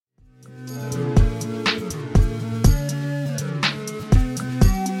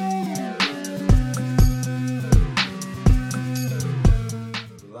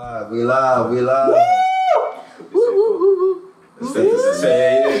We live.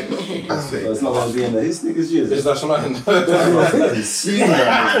 It's not gonna be in there. His niggas use Is that something? I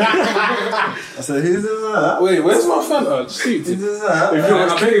said, who's that? Wait, where's my Fanta? Shoot. Who's that? I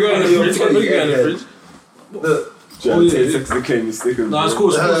think you're going to the fridge. Look. The claim is sticking. No, it's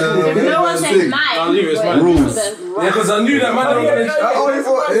cool. No one said mine. I'll leave it, it's mine. Rules. Yeah, because I knew that man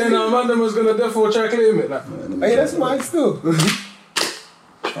was going to definitely try to claim it. Like. Hey, that's mine still.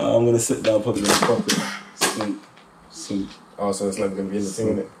 I'm gonna sit down, probably gonna pop it. Some. Oh, so it's not going to be in the thing,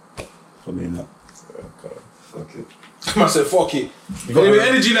 innit? Probably not. Okay. Fuck it. I said, fuck it. Anyway,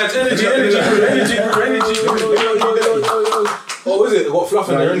 energy, lads. Energy. Oh, is it? Got fluff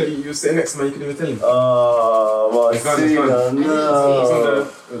in there, innit? You were sitting next to me, you could even tell him. Oh, Marcina, no.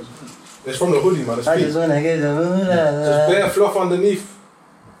 It's from the hoodie, man. It's I peak. just wanna get the Just moolah. bare fluff underneath.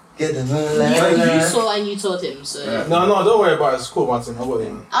 Get the You moolah. saw and you told him, so. No, don't worry about it. It's cool, Martin. I got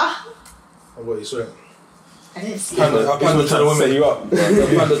it. Ah, I got it, swear. I didn't see I pander to the women. Set you up. I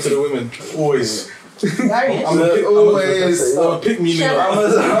pander to the women. Always. Darius. I'm a pick me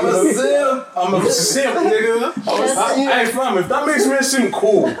nigga. I'm a simp, nigga. Hey fam, if that makes me a simp,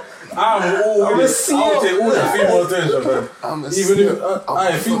 cool. I'll take all the female attention, man. Even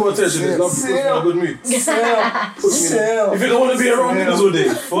if female attention is not because I'm in a good mood. If you don't want to be around niggas all day,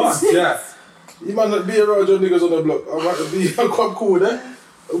 fuck yeah. You might not be around your niggas on the block. I'm cool with that.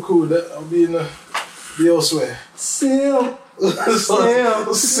 I'm cool with that. I'll be in the elsewhere. Simp. Sam. It's got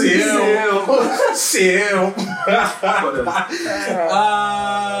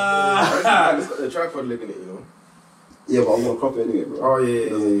the tripod leg in it, you know? Yeah, but I'm gonna crop it anyway, bro. Oh,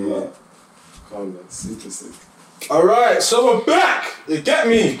 yeah. Calm down. Super sick. Alright, so we're back. You get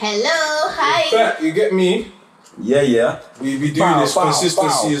me? Hello, hi. Back, you get me? Yeah. We do this.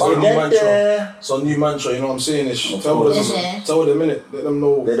 Consistency is our new mantra. It's our new mantra, you know what I'm saying? Tell them a minute. Let them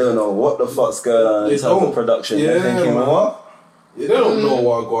know. They don't know what the fuck's going on in terms of production. Yeah, They're thinking, man. what? They don't know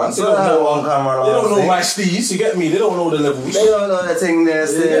what I got. They don't know my steez, you get me? They don't know the levels. They don't know the thing there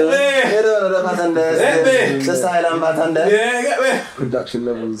still. Yeah. They don't know the pattern there still. The style and pattern there. Yeah, you get me? Production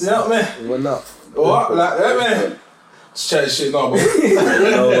levels. You get me? Went up. What? Like, get me? Just chat shit now, bro. No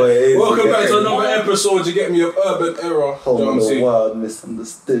way. Welcome back to another episode, you get me, of Urban Era. You know what I'm Home of the saying? wild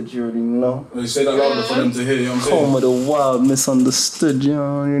misunderstood, you already know. You say that louder for them to hear, you know what I'm saying? Home of the wild misunderstood, you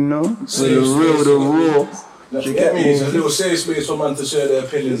already know. Safe With the real, space, the raw. You get me? It's a little safe space for man to share their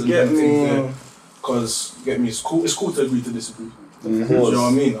opinions and Get them things me. there. Because, get me, it's cool to agree to disagree. Of Do you know what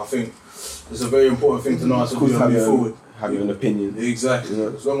I mean? I think it's a very important thing to know how to do and move forward. Have your own opinion. Exactly. Yeah.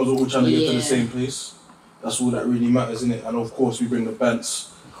 As long as we're all trying to get to the same place, that's all that really matters, isn't it? And of course, we bring the bants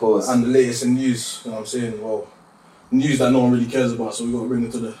Of course. and the latest in news. You know what I'm saying? Well, news that no one really cares about, so we got to bring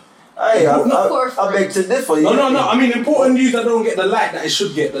it to the. Hey, I beg to differ. No. I mean, important news that don't get the light that it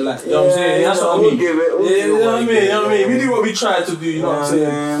should get the light. You know what I'm saying? That's what I mean. Give it. You know what I mean? We do what we try to do. You know what I'm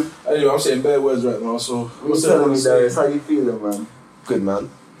saying? Anyway, I'm saying bare words right now. So What's telling me, Darius? How you feeling, man? Good, man.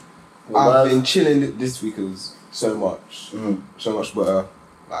 Well, I've been chilling this week. It was so much better.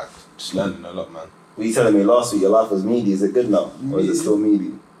 Like, just learning a lot, man. Were you telling me last week your life was meaty? Is it good now? Or is it still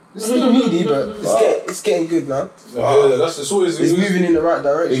meaty? It's still needy, but it's getting good now. Yeah, that's always. It's moving in the right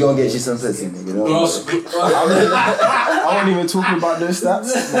direction. We're gonna get you some pussy, nigga. You know what I'm saying? I wasn't even talking about those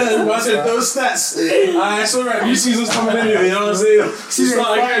stats. I said those stats. It's alright. New season's coming anyway. You know what I'm saying?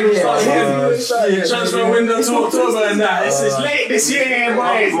 Start again. Transfer window to October and that. It's late this year,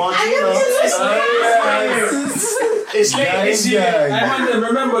 boys. It's late this year.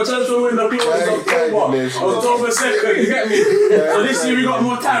 Remember, transfer window closes October 2nd. You get me? So this year we got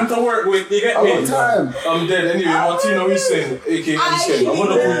more time to work with. You get me? Time. I'm dead. Anyway, Martino Easton, aka M-Skin. I'm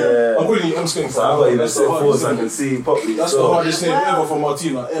calling you M-Skin for I thought you just said force I can see properly. That's the hardest name ever for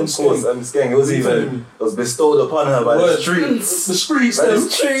Martina. Of course, I'm scared. It was bestowed upon her by the streets. The streets, By the them.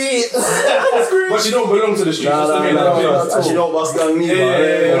 streets. But she don't belong to the streets. No, and she don't bust down me.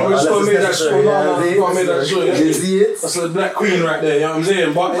 Yeah. We just gotta make that sure. Gotta make that sure. You see it? That's the black queen right there. You know what I'm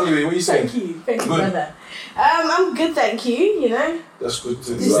saying? But anyway, what are you saying? Thank you, brother. I'm good, thank you. You know, That's good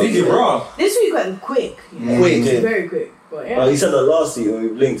to see, bro. this week went quick. You know? Quick. Very quick. But yeah. He said that last week when we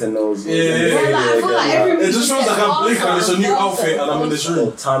blinked and those. Yeah. I feel like every It week just feels like I'm blinking and it's a new outfit and I'm in this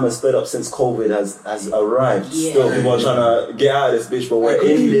room. Time has sped up since COVID has arrived. Yeah. Still, people are trying to get out of this bitch, but we're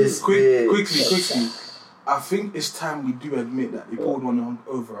in this bitch. Quickly. I think it's time we do admit that they pulled one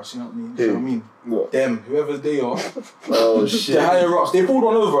over us, you know what I mean? You know what I mean? What? Them, whoever they are, Oh shit. the higher ups, they pulled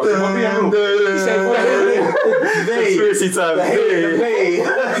one over us. If I'm being real. He said, Conspiracy time.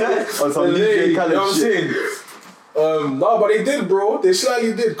 On some you know DJ what I'm Khaled shit. saying? No, but they did, bro. They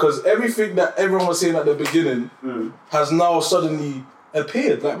slightly did, because everything that everyone was saying at the beginning has now suddenly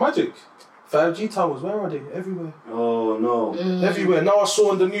appeared like magic. 5G towers, where are they? Everywhere. Oh no. Everywhere. Now I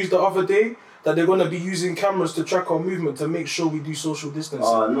saw on the news the other day that they're gonna be using cameras to track our movement to make sure we do social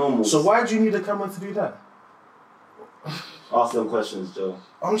distancing. Normal. So why do you need a camera to do that? Ask them questions, Joe.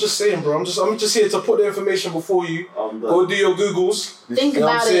 I'm just saying, bro. I'm just here to put the information before you. Go do your Googles. Think You know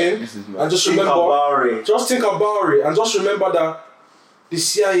what about I'm saying? it. And just Think remember, about it. just think about it, and just remember that the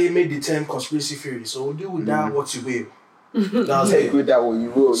CIA made the term conspiracy theory. So we'll deal with that what you will. That's Take it. with that what you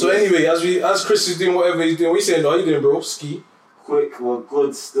will. So anyway, as Chris is doing whatever he's doing, what you saying? How you doing, bro? Ski. Quick, we're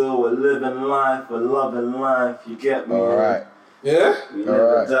good still. We're living life. We're loving life. You get me? Alright. Yeah. We All live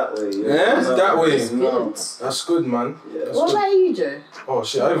right. it that way. Yeah, it's that way. Good. That's good, man. Yeah. What about you, Joe? Oh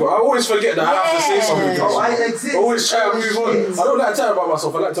shit! I always forget that I have to say something. Yeah. Oh, I exist. I always try to move on. I don't like to tell about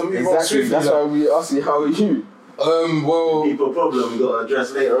myself. I like to move on Exactly. swiftly. That's like. why we ask you, how are you? Well, People problem we got to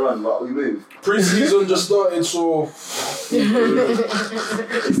address later on, but we move. pre-season just started, so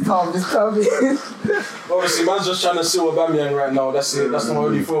It's calm, just calm. obviously man's just trying to see Aubameyang right now. That's it. That's my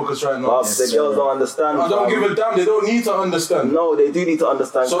only focus right now. But the girls don't understand. I don't fam. give a damn. They don't need to understand. No, they do need to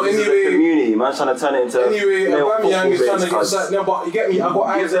understand. So 'cause this is anyway- the community, man's trying to turn it into. Anyway, male Aubameyang is football trying to get based side. No, but you get me. I got Give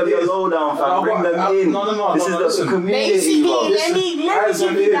eyes them and the ears. lowdown, fam. I Bring got- them I- in. no, This no, is listen. the community, Basically, bro. let me Eyes give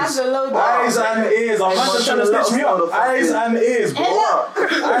and you ears. guys a lowdown. Eyes and ears. I'm not just trying to stitch me up. Eyes and ears, bro.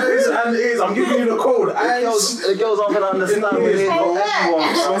 Eyes and ears. I'm giving you the code. Eyes. The girls aren't gonna understand what it is, bro.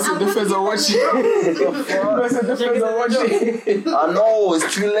 What's the difference on what you What's the difference on what you I know,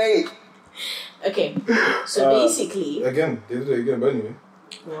 it's too late. Okay, so basically, Again, they did it again, but anyway.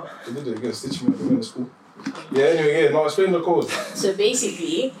 What? They did it again, stitch me up in school. Yeah, anyway, yeah, no, explain the code. so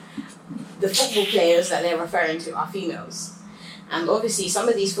basically, the football players that they're referring to are females, and obviously some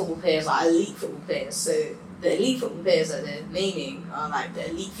of these football players are elite football players. So the elite football players that they're naming are like the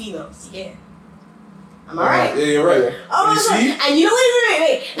elite females. You get it? Am I right? Yeah, you're right. Oh You my see? god! And you know,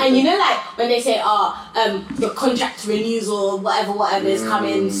 wait. And you know, like when they say, the contract renews or whatever is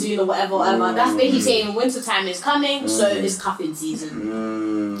coming soon or whatever. That's basically saying winter time is coming, so it's cuffing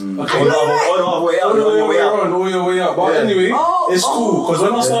season. Okay. Hold on, wait All out, the on your way out. all your way out. But anyway, Oh, it's cool because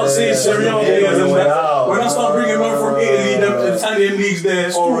when I start seeing Serie A Yeah, players and way that, out. when I start bringing them from Italy, the Italian leagues there,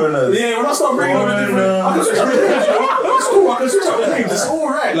 it's cool. Foreigners. Yeah, when I start bringing them different, I can switch up the names. You know? It's cool. I can switch up the names. It's all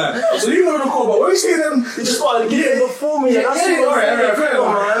right, like. So you know the call, but when you see them, You just wanted to get it before me. Yeah, That's yeah, what alright, I'm saying, fair come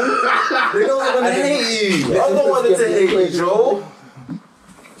enough. on. They don't gonna hate you. I don't want them to hate you, Joe.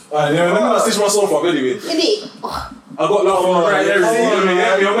 Alright, yeah, let me not stitch myself up anyway. Maybe. I got love from the right everything. You get me?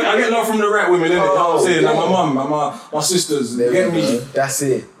 I get love from the right women, innit? You know what I'm saying? Like my mum, my sisters, you get me? That's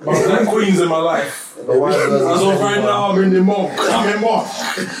it. My black queens in my life. As of right now, I'm in the monk. I'm in monk.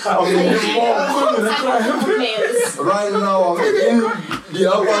 I'm in the monk. Right now, I'm in the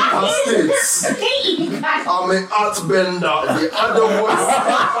upper states. I'm in Artbender, the other one.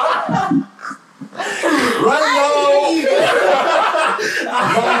 Right now,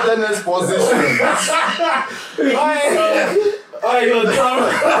 maintenance position. I you're dumb.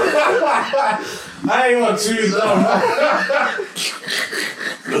 I ain't want too dumb.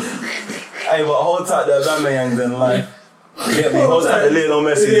 Hey, but hold tight the Aubameyang then, like. Get me, hold tight the Lionel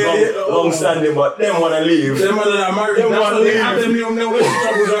Messi, long standing, but them wanna leave. Them man that are married, Them that's wanna what they leave. have them little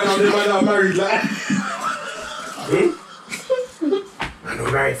troubles right now. Them man that are married, like. I've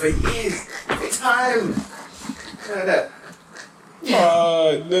been married for years. Time. Look at that.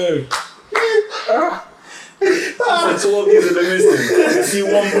 Oh no. So what gives it the missing? You see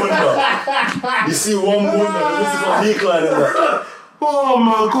one bunda. You see one bunda, the missing from decline and that. Oh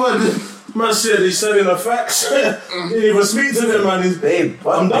my god. Man said he's selling the facts. Didn't even speak to them, man. Babe,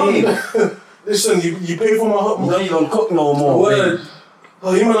 I'm babe. done. Listen, you pay for my hot. You don't even cook no more, Word. babe.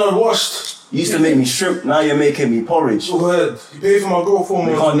 Oh, you man are washed. You used to make me shrimp, now you're making me porridge. Word. You pay for my girl for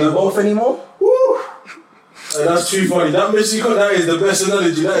We can't do both anymore? Woo. Hey, that's too funny. That is the best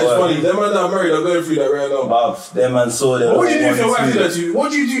analogy. That is Word. funny. Them man that are married are going through that right now. Bruv, them man saw them. What would you do if your wife did that to you? What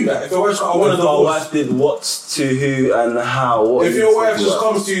do you do that if your wife's got one of If the our wife did what to who and how? What If is your it wife to just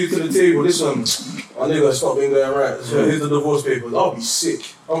what? comes to you to the table, listen, my nigga, stop being going right. So here's the divorce papers. I'll be sick.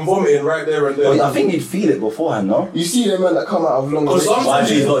 I'm vomiting right there and there. Well, I think you'd feel it beforehand, no? You see the men that come out of long Because relationships. Why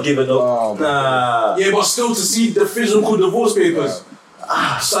she's not giving up? Oh, Nah. Yeah, but still to see the physical divorce papers.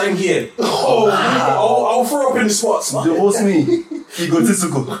 Sign here. I'll throw up in the spots. Divorce me.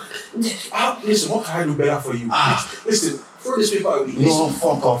 Egotistical. Listen, what can I do better for you? Listen, throw this paper at me. No,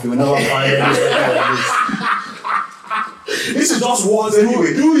 fuck off. You'll never find anything like this. This is just words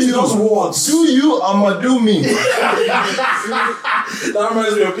anyway. Do you? Just words. Do you? I'ma do me. That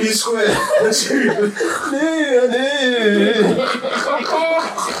reminds me of P Square.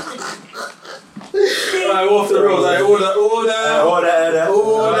 Alright, off the road. Alright, order.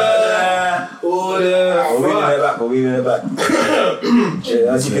 Order. weaving it back.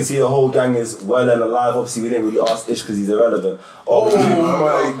 Yeah, as you can see, the whole gang is well and alive. Obviously, we didn't really ask Ish because he's irrelevant. Oh my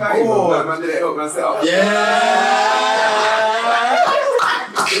God. god.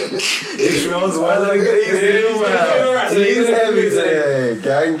 Ishmael's well and good. He's heavy today.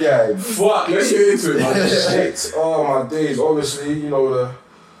 Gang. Fuck, let's get into it, man. Shit. Oh my days. Obviously, you know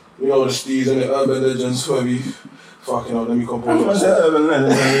the steeds and the urban legends where we fucking let me compose What's that urban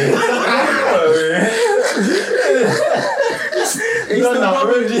legend? He's still not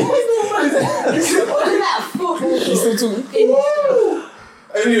ready. He's still talking.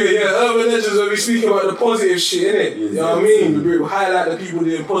 Anyway, yeah, urban legends where we speak about the positive shit, innit? You know what I mean? We highlight the people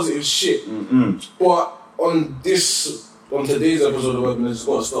doing positive shit. But on today's episode of Urban Legends,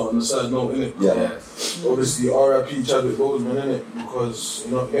 got to start on the sad note, innit? Yeah. Obviously, R.I.P. Chadwick Boseman, innit? Because,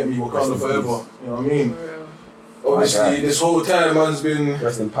 get me Wakanda forever. You know what I mean? Obviously, this whole time man's been...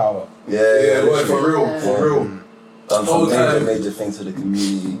 Rest in power. Yeah, for real. Done some major things for the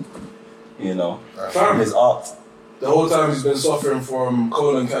community, Fam, his art. the whole time he's been suffering from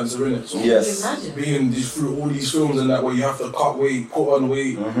colon cancer, innit? So Yes. being through all these films and that where you have to cut weight, put on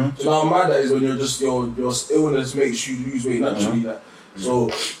weight. Do you know how mad that is when you're just, your illness makes you lose weight naturally. So...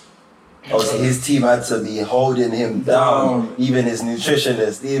 Obviously, his team had to be holding him down. Even his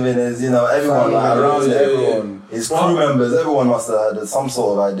nutritionist, even his, everyone around everyone. His crew members, everyone must have had some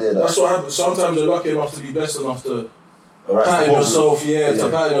sort of idea. That's what happens. Sometimes you're lucky enough to be blessed enough to patting yourself, to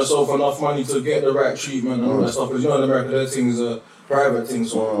patting yourself enough money to get the right treatment and all that stuff. Because in America, that thing is a private thing,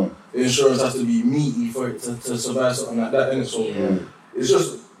 so the insurance has to be meaty for it to survive something like that, innit? So it's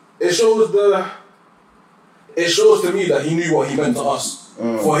just, it shows to me that he knew what he meant to us.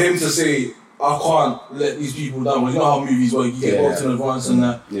 For him to say, I can't let these people down. Well, you know how movies where you get booked in advance and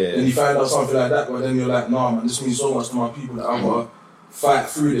that, and you find out something like that, but then you're like, nah, man, this means so much to my people that I'm gonna fight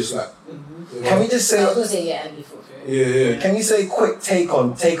through this. Like, Can we just say? I was gonna say yeah, and before. Yeah. Can you say quick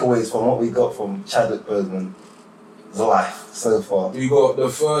takeaways from what we got from Chadwick Boseman's life so far? We got the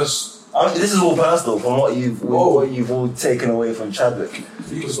first. This is all personal from what you've all taken away from Chadwick.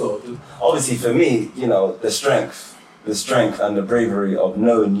 You can start. Dude. Obviously, for me, the strength and the bravery of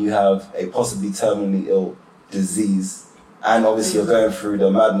knowing you have a possibly terminally ill disease, and obviously you're going through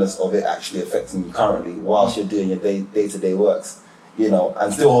the madness of it actually affecting you currently whilst you're doing your day-to-day works,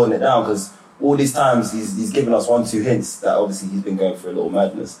 and still holding it down, because all these times he's given us 1-2 hints that obviously he's been going through a little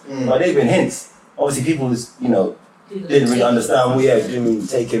madness. But they've been hints. Obviously people just, didn't really understand, didn't really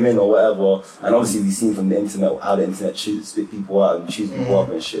take him in or whatever, and obviously we've seen from the internet how the internet spit people out and chews people up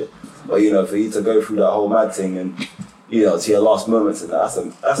and shit. But for you to go through that whole mad thing and to your last moments, and that's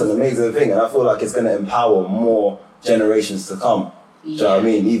an amazing thing, and I feel like it's going to empower more generations to come. Do you know what I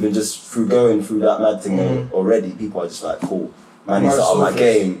mean? Even just through going through that mad thing already, people are just like, cool, man needs to up my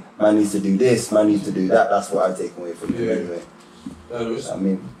game, man needs to do this, man needs to do that. That's what I take away from it anyway.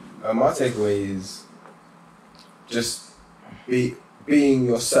 My takeaway is just being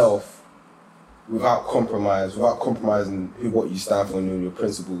yourself without compromising what you stand for and your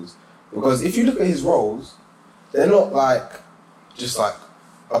principles. Because if you look at his roles, they're not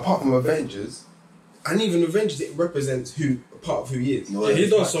apart from Avengers, and even Avengers, it represents part of who he is. He's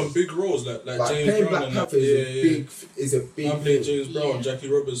done some big roles like James playing Brown. Black Panther is a big. I played James Brown, Jackie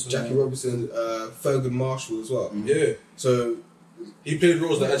Robinson, Thurgood Marshall as well. Yeah. So he played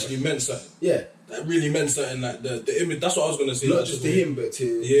roles that actually meant something. Yeah. That really meant something. Like the image. That's what I was gonna say. Not just to him, but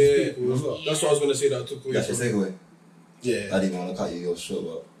to people as well. That's what I was gonna say. That I took away. That's your takeaway. Yeah. I didn't want to cut you short,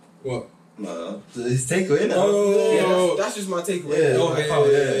 but What? no, it's takeaway, innit? Oh, that's just my takeaway. Yeah. Okay. I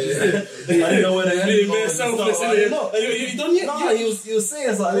didn't know where the Being very selfless, innit? You done yet? Nah, you was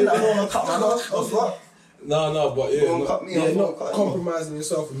saying something. I don't want to cut my off. No, but Don't cut me off. Not compromising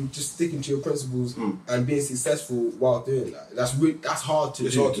yourself and just sticking to your principles and being successful while doing that. That's hard to do.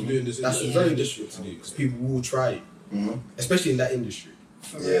 It's hard to do in this That's industry. very difficult to do because people will try you, especially in that industry.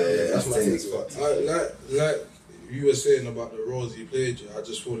 Yeah, That's my takeaway. Like you were saying about the roles he played, I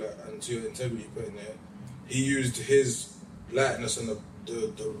just feel like, and to your integrity put in there, he used his lightness and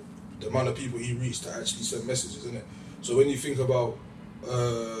the amount of people he reached to actually send messages, innit? So when you think about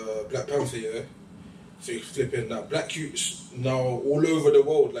Black Panther, flipping that black youths now all over the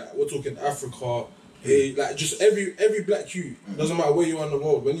world, like we're talking Africa, like just every black youth, doesn't matter where you are in the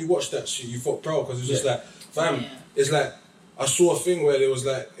world, when you watch that shit, you felt proud because it's just like, fam, it's like, I saw a thing where it was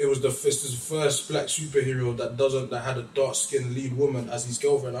the first black superhero that had a dark skinned lead woman as his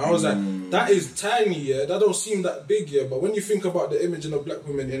girlfriend. I was like, that is tiny, that don't seem that big, but when you think about the image of black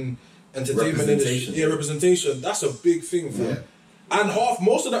women in entertainment industry, representation, that's a big thing, fam. And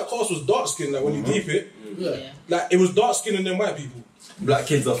most of that cast was dark skinned, like when you deep it, like it was dark skinned and then white people. black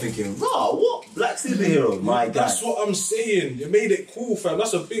kids are thinking, "Raw, what black superhero? My God." That's what I'm saying. You made it cool, fam.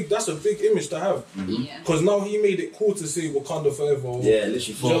 That's a big image to have. Yeah. Because now he made it cool to say Wakanda forever. Yeah, literally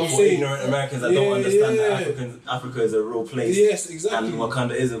You know what I'm for saying? ignorant Americans that don't understand Yeah. that Africa is a real place. Yes, exactly. And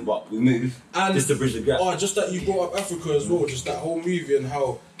Wakanda isn't, but we move And just to bridge the gap. just that you brought up Africa as well, just that whole movie and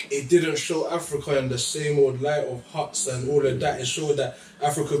how it didn't show Africa in the same old light of huts and all of that. It showed that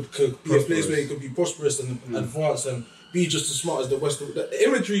Africa could be a place where it could be prosperous and advanced and be just as smart as the West. The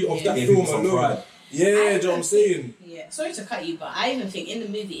imagery of that Give film people some alone. pride. Yeah, do you know what I'm saying? Yeah, sorry to cut you, but I even think in the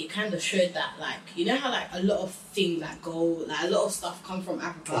movie it kind of showed that, like, you know how like a lot of things that go, like a lot of stuff come from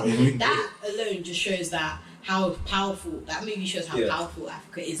Africa. That alone just shows that how powerful that movie shows how powerful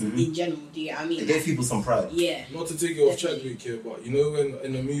Africa is in general. Do you get what I mean? It gave people some pride. Yeah. Not to take it off Chadwick here, but you know when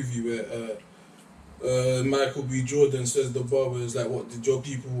in the movie where Michael B. Jordan says the barber is like, what did your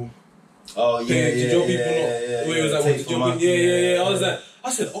people? Oh yeah, Did your people not? Where he was like, what did your people? Yeah. I was like, I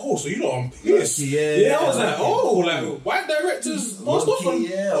said, oh, so you know I'm pissed. Yeah, I was like, oh, like white directors, most of them.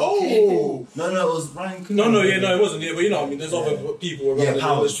 Yeah, Oh. No, it was Ryan Coogler. No, it wasn't. Yeah, but you know what I mean. There's other people around the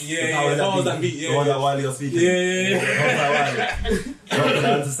Powers. industry. The Powers Powers that beat. The one that Wiley was speaking. Yeah. Not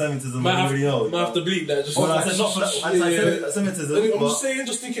anti-Semitism, Might I have, really know. might have to bleep that. Just Well, I said not for anti-Semitism. I'm but just saying,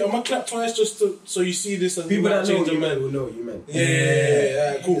 just thinking, I'm gonna clap twice just so you see this and People that know change you your meant mind. will know what you meant.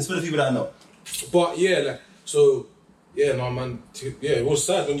 Yeah, cool. It's for the people that know. But yeah, like, so yeah, no man, it was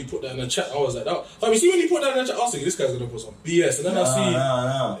sad when you put that in the chat. I was like, that. You see when you put that in the chat, I was thinking this guy's gonna put some BS, and then I see,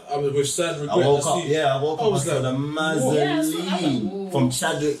 No. I was with sad regret. I woke up. see, I woke up. I was and saw like, the Yeah, I saw that. Mazzolini from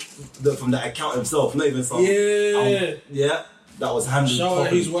Chadwick, from the account himself, not even some. Yeah. That was handled. Shout out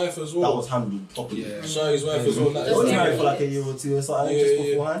properly. his wife as That well. was handled properly. Yeah. Shout out his wife as well. He That was is married for like a year or two or something, Yeah, just yeah.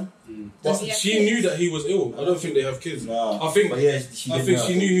 beforehand. But Does he have she kids? knew that he was ill. I don't think they have kids. No. I think. But yeah, she I did think know.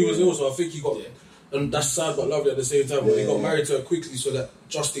 she knew he was ill, so I think he got. And that's sad but lovely at the same time. But he got Yeah. married to her quickly, so that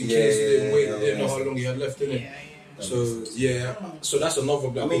just in Yeah, case he didn't wait, yeah, they didn't know yeah. how long he had left in it. Yeah. So yeah, so that's another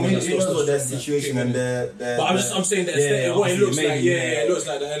black I mean, woman. who that's knows lost what their her friend, situation that and came in. their. But I'm saying that aesthetic, what it obviously, looks like. maybe, Yeah, it looks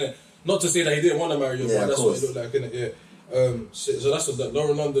like that, innit? Not to say that he didn't want to marry her, Yeah, but of that's course. what it looked like, innit? Yeah. So that's that.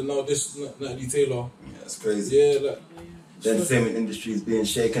 Lauren London now. This Natalie Taylor. Yeah, it's crazy. Yeah, like. The entertainment industry is being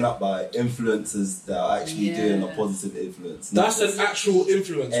shaken up by influencers that are actually Yeah. doing a positive influence. Not That's an just actual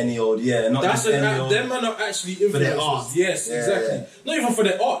influence. any old, not That's just any old. them man are actually For their influencers. art. Yes, Yeah, exactly. yeah. Not even for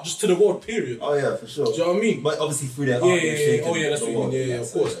their art, just to the world. Period. Oh yeah, for sure. Do you know what I mean? But obviously through their Yeah, art, they're shaking oh yeah, that's the what you mean. world. Yeah,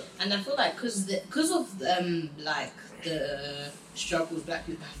 of course. And I feel like because of like the struggles black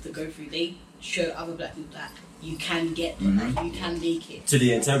people have to go through, they show other black people that you can get there, like, you can make it. To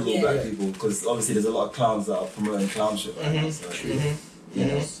the integral Yeah. black people, because obviously there's a lot of clowns that are promoting clownship right now. So, you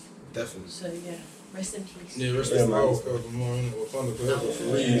know. Definitely. So yeah, rest in peace. Yeah, rest Yeah, in man. power, more in Wakanda forever, for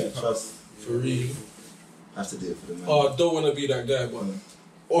real. Yeah, trust. For real. Have to do it for the man. Oh, I don't want to be that guy, but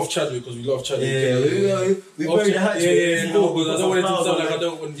off Chadwick because we love Chadwick. Yeah, we Off buried the Chad- hatchet. Yeah, cool, because I don't want it to sound like I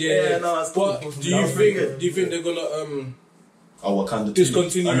don't want. Yeah, no, it's cool. But do you think they're gonna Oh, Wakanda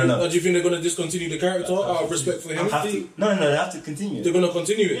discontinue? No. Do you think they're gonna discontinue the character out of respect for him? Have to. No, they have to continue. They're gonna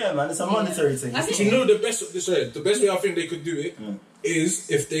continue it. Yeah, man, it's a monetary thing. I think- You know the best way I think they could do it is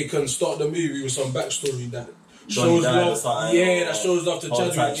if they can start the movie with some backstory that Johnny shows died or love. something, Yeah, or- that shows love to or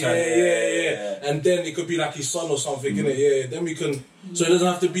Chadwick. type Yeah. And then it could be like his son or something, innit? Yeah. Then we can. So it doesn't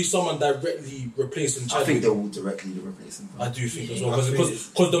have to be someone directly replacing I Chadwick. think they will directly replace him. I do think as well I think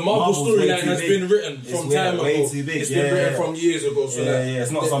because the Marvel Marvel's way storyline too has big. been written It's from way- time way ago. too big, It's been yeah. written from years ago. So that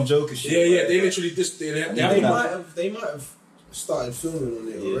It's not some Joker shit. yeah, they literally just they Yeah, haven't. They might have started filming on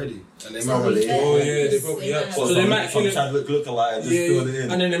it already, and they might Probably, have. Oh yeah, they probably have. So they might kill some it. Chadwick lookalike and just Yeah, fill it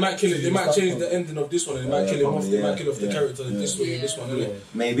in. and then they might kill it. They might change the ending of this one. And they might Yeah, kill him off. probably, They might yeah. kill off the Yeah. character Yeah. this way and this one. Innit?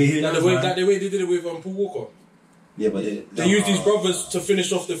 Maybe who Like knows, the way man? the way they did it with Paul Walker. Yeah, but They used these brothers to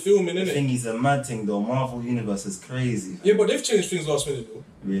finish off the filming, The innit? thing is a mad thing though. Marvel Universe is crazy. Yeah, but they've changed things last minute though.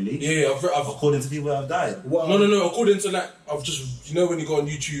 Really? Yeah, I've According to people that have died. No. According to like, I've just when you go on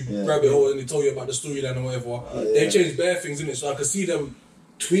YouTube Yeah. rabbit hole and they tell you about the storyline or whatever, yeah. they changed bare things in it. So I can see them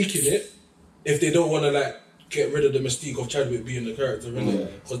tweaking it if they don't want to like get rid of the mystique of Chadwick being the character, innit?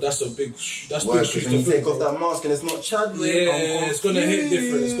 Because that's a big, that's Why? big shoes When you to take fill. off that mask and it's not Chadwick. Yeah, I'm it's gonna hit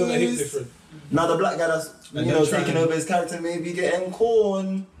different. It's gonna hit confused. different. Now the black guy that's taking over his character maybe getting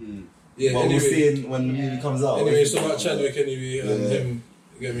corn. Yeah. But Anyway, we'll see when the movie comes out. anyway, it's about Chadwick anyway, and Yeah. him.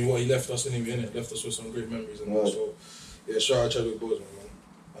 You get me? What he left us anyway, innit? Left us with some great memories, and Right. so yeah. Shout out Chadwick Boseman,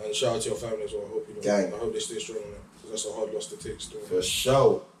 man, and shout out to your family as well. I hope you know. Gang. I hope they stay strong, man, because that's a hard loss to take. Still. For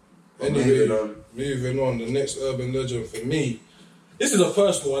sure. Anyway, Moving moving on. The next urban legend for me. This is a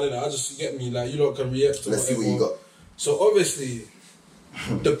personal one, innit? I just get me like you lot can react to Let's see what whatever. you got. So obviously,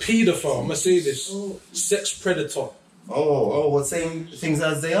 the paedophile. I'm gonna say this: sex predator, What saying things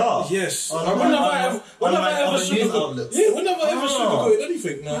as they are? Yes. On When have my- I ever on the news outlets. sugarcoated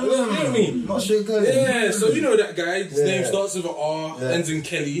anything? No, you know what I mean? Not sugarcoating. Yeah, so you know that guy, his Yeah. name starts with an R, Yeah. ends in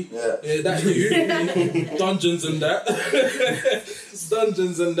Kelly. Yeah. That you. Dungeons and that.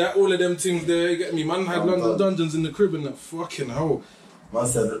 Dungeons and that, all of them things there, you get me? Man had London Dungeons in the crib and that fucking hell. Man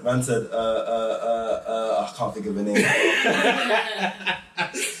said, I can't think of a name.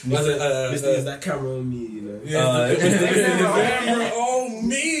 Mr. that camera on me, you know. Yeah, the camera on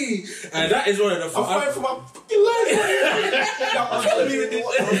me! And that is one of the I'm fighting for my fucking life.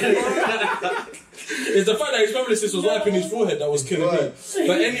 It's the fact that his publicist was wiping his forehead that was killing me.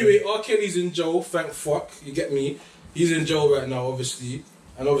 But anyway, R. Kelly's in jail, thank fuck, you get me? He's in jail right now, obviously.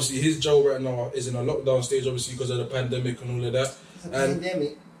 And obviously his jail right now is in a lockdown stage, obviously, because of the pandemic and all of that.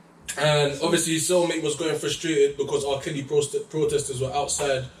 And obviously his cellmate was going frustrated because R. Kelly protesters were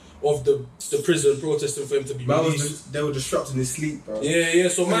outside of the prison protesting for him to be released. They were disrupting his sleep, bro. Yeah.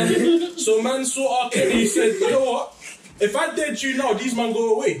 So man saw R. Kelly. He said, "You know what? If I dead you now, these man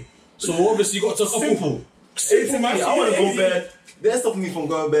go away." So obviously you got to couple. Simple man. I want to go bed. They're stopping me from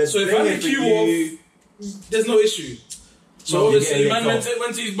going to bed. So if I lick you off, there's no issue. So obviously man went to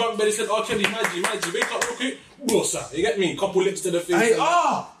his bunk bed. He said, "R. Kelly, Maggie, wake up real quick, blossa." You get me? Couple licks to the face.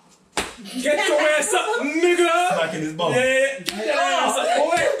 Hey, Get your ass up, nigga! Back in his bum. Yeah. Get your ass up,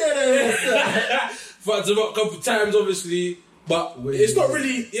 boy! Fucked him up a couple times, obviously. But it's not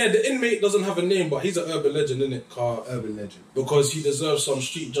really... Yeah, the inmate doesn't have a name, but he's an urban legend, isn't it? Urban legend. Because he deserves some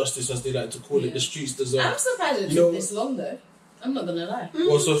street justice, as they like to call it. The streets deserve... I'm surprised it took this long though. I'm not gonna lie.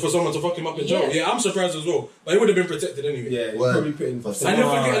 Well, so for someone to fuck him up in jail? Yeah, I'm surprised as well. But he would have been protected anyway. Yeah, probably put in for And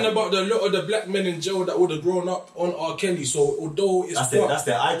you're forgetting about the lot of the black men in jail that would have grown up on R. Kelly. So although it's That's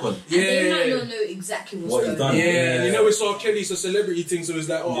their icon. And they might not know exactly what's What he's going on. done. Yeah, and you know it's R. Kelly's a celebrity thing, so it's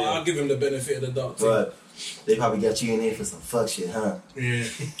like, I'll give him the benefit of the doubt. thing. But they probably got you in here for some fuck shit, huh? Yeah.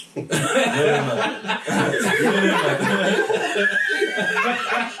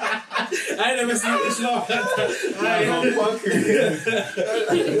 I ain't never seen this laugh.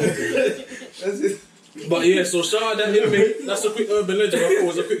 But yeah, so shout out that inmate. That's a quick urban legend. I thought it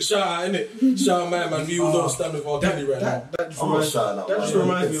was a quick shout out, innit? Shout out my man. We all don't stand with R. Kelly right now. That just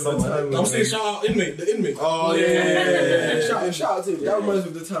reminds me of the time. I'm saying shout out inmate, the inmate. Oh yeah. Shout out to him. That reminds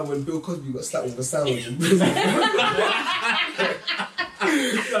me of the time when Bill Cosby got slapped with a sandwich.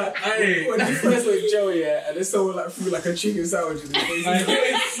 Hey, when he first went to jail, yeah, and then someone like threw like a chicken sandwich in his face.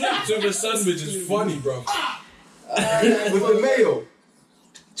 getting slapped with a sandwich is funny, bro. With the mayo.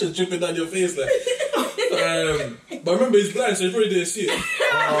 Just dripping down your face like. But remember, he's blind, so he probably didn't see it. Yeah.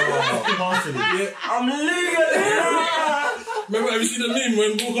 I'm legal. Remember, have you seen the meme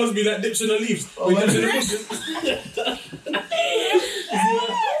when Bill Cosby like dips in the leaves? When he dips in the bushes?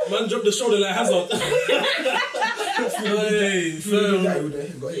 Man dropped the shoulder like Hazard. Hey, fam. Yeah, but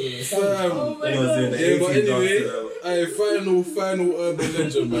anyway, hey, final urban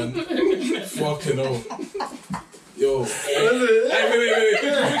legend, man. Fucking hell. Yo. Hey, wait.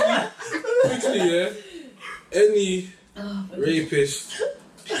 Quickly, yeah. Any rapist,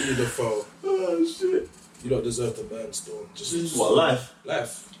 paedophile, you don't deserve the ban still. Just What,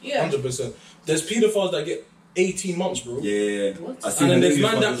 life? Yeah. 100%. There's paedophiles that get 18 months, bro. Yeah. What? I seen And then an there's English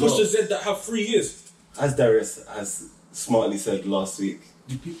man one that as push well. the Z that have 3 years. As Darius has smartly said last week.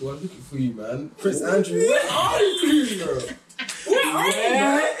 The people are looking for you, man. Prince Andrew, where are you, bro?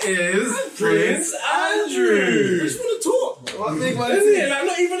 Where is Prince Andrew? We just want to talk, bro. What big one Isn't is it? it? Like,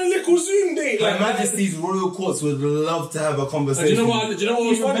 not even a little Zoom date. Her Like, Majesty's Royal Courts would love to have a do conversation. you know what was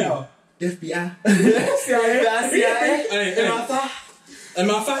funny? FBI. CIA. Hey,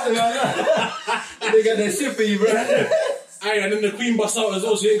 am I fat? They got that shit for you, bro. Hey, and then the Queen bust out as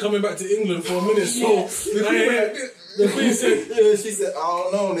well. She ain't coming back to England for a minute. So the Queen said, Yeah, she said, I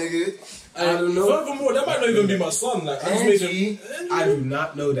don't know, nigga. I don't know. Furthermore, that might not even be my son. Like, I just made him. I do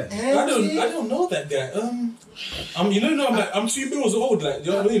not know that. I don't know that guy. I'm 2 bills old. Like,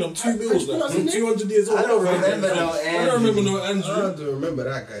 you know what I mean? I'm 2 bills. Like, I'm 200 years old. I don't remember no I don't remember no I Andrew. don't remember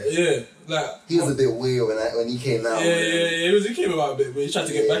that guy. Yeah, like. He was a bit weird when he came out. Yeah. He came about a bit, but he tried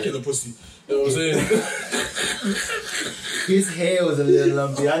to get back in the pussy. You know what I'm saying? His hair was a little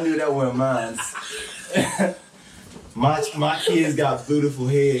lumpy. I knew that weren't mine. My kids got beautiful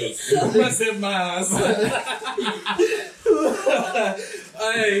heads. I said my ass.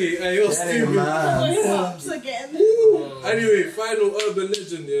 Hey, you're stupid. Pops again. Anyway, final urban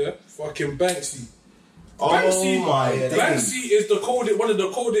legend, yeah? Fucking Banksy. Oh my days. Banksy is one of the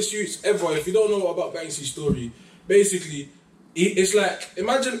coldest youths ever. If you don't know about Banksy's story, basically, it's like,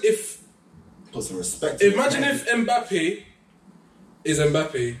 imagine if Put some respect. to Imagine it. if Mbappe is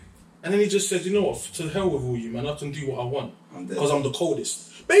Mbappe And then he just said, you know what, to hell with all you, man, I can do what I want. I'm dead. Because I'm the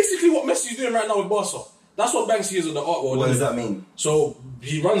coldest. Basically what Messi's doing right now with Barca. That's what Banksy is in the art world. What does that mean? So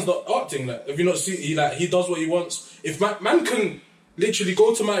he runs the art thing. Like, if you not see, he does what he wants. If man can literally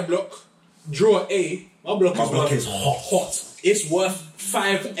go to my block, draw a my block is hot. It's worth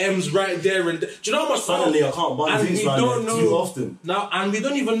 5 M's right there and there. Do you know how much? Suddenly I can't bun these around there too often. Now, and we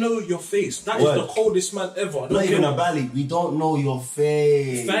don't even know your face. That is the coldest man ever. Not even a Bali. We don't know your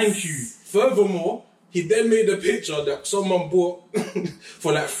face. Thank you. Furthermore, he then made a picture that someone bought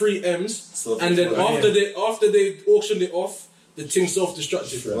for like 3 M's, and then after they auctioned it off, the thing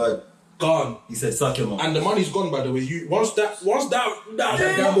self-destructed. Right. Gone. He said, "Suck him up." And the money's gone, by the way. Once that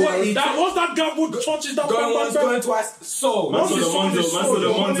gamble touches that going to us. So, Man saw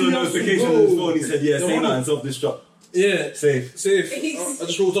the Monzo notification on his phone. He said, "Yeah, say that and self-destruct." Yeah. Safe. I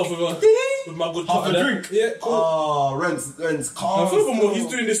just rolled off with my good half a drink. Yeah, cool. Oh, rent's calm. And furthermore, he's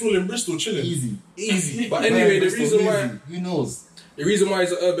doing this all in Bristol, chilling. Easy. But anyway, the reason why Who knows? he's an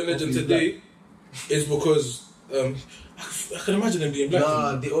urban legend today is because I can imagine him being black.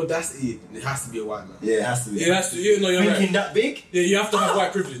 Nah, the audacity, it has to be a white man. Yeah, it has to be. It has to. You're Thinking right. that big? Yeah, you have to have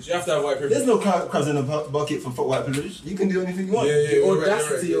white privilege. You have to have white privilege. There's no crabs in a bucket for white privilege. You can do anything you want. Yeah, The you're right,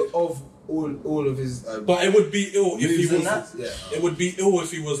 audacity you're right. of all of his. But it would be ill if he Moves and was. that? Yeah. It would be ill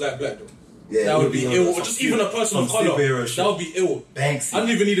if he was like black though. Yeah, That it would be ill. Or just even a person of some color. superhero shit. That would be ill. Banksy. I don't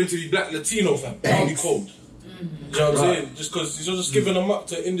even need him to be black Latino, fam. That would be cold. You know what I'm saying? Just because you're just giving them up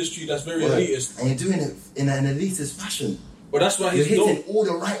to an industry that's very elitist. And you're doing it in an elitist fashion. But that's why You're he's hitting dope. all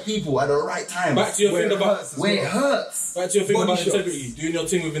the right people at the right time. Back to your thing about where it hurts. Back to your thing Body about shots. integrity. Doing your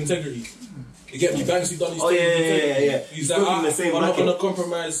thing with integrity. You get me? Banksy done his Oh, thing yeah, with yeah, integrity. yeah. He's He's like, still in the same I'm not bracket. gonna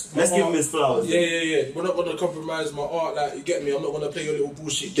compromise. My Let's give art. him his flowers. Yeah. We're not gonna compromise my art. Like, you get me? I'm not gonna play your little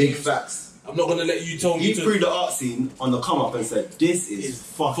bullshit Big games. facts. I'm not gonna let you tell me He to. threw the art scene on the come up and said, "This is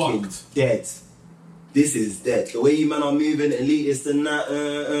fucking dead. This is dead. The way you man are moving, elitist and that,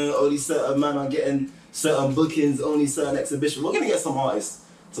 only certain man are getting certain bookings, only certain exhibitions. We're gonna get some artists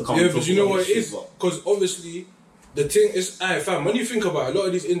to come. Yeah, and but talk you know about what this it is? shit, but Because obviously, the thing is, fam, when you think about it, a lot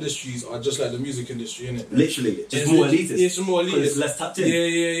of these industries are just like the music industry, innit? literally, just more elitist. It's more 'Cause elitist. it's less tapped in.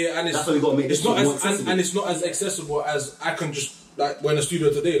 Yeah. And it's, That's why we gotta make it's this not shit more as accessible. and it's not as accessible as I can just like we're in a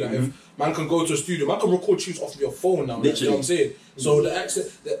studio today. Like if man can go to a studio, man can record tunes off your phone now. Like, you know what I'm saying? So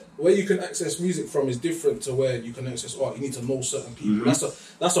where you can access music from is different to where you can access art. You need to know certain people. That's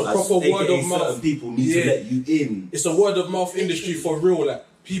a proper word of mouth. Certain people need to let you in. It's a word of mouth industry for real. Like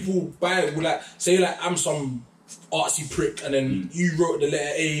people buy it. Like say like I'm some artsy prick, and then you wrote the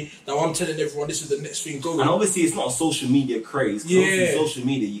letter A. Now I'm telling everyone this is the next thing going. And obviously, it's not a social media craze. Yeah. Obviously, social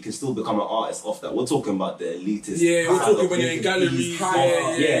media, you can still become an artist off that. We're talking about the elitist. Yeah, we're side talking of when you're in things. galleries.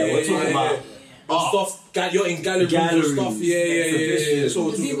 We're talking about stuff. You're in galleries and stuff. Yeah. exhibitions. So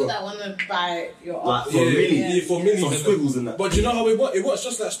we're The talking people about. that want to buy your like art. for millions. Yeah, for millions. Some squiggles in that. But you know how it works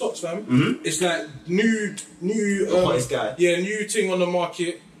just like stocks, fam. It's like new. The hottest guy. Yeah, new thing on the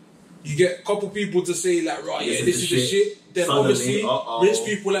market. You get a couple people to say like, right, yeah, this is the shit. Then Suddenly, obviously, rich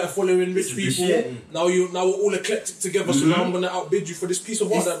people like following rich This is the people. shit. Now we're all eclectic together. So now I'm gonna outbid you for this piece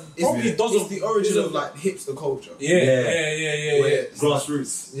of art that probably doesn't. It's the origin of like hipster culture. Yeah.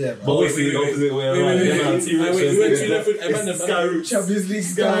 Grassroots. Yeah, man. But obviously, the opposite way around. We went too left with Amanda. Sky Roots. Champions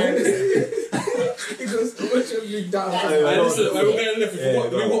League down. He goes to Champions League down. Listen, we're going left. We Yeah,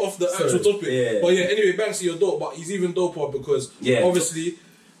 got go on. off the Sorry. actual topic. Yeah. But yeah, anyway, Banksy, you're dope, but he's even doper because Yeah. obviously,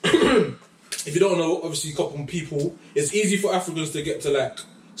 if you don't know, obviously, a couple of people, it's easy for Africans to get to like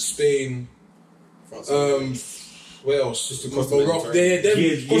Spain, where else? Just to Morocco.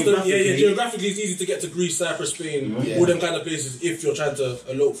 Geographically, it's easy to get to Greece, Cyprus, Spain, all them kind of places if you're trying to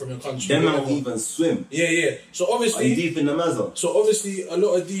elope from your country. Them man whatever. will even swim. Yeah. So Are you obviously, deep in the Amazon?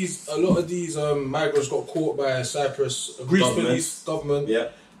 a lot of these migrants got caught by Cyprus, Greece Government. police, government. Yeah.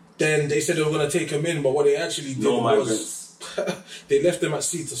 Then they said they were going to take him in, but what they actually did No was migrants. they left them at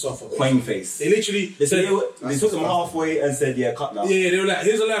sea to suffer. Quain face. They literally They said, took them halfway and said, "Yeah, cut now. they were like,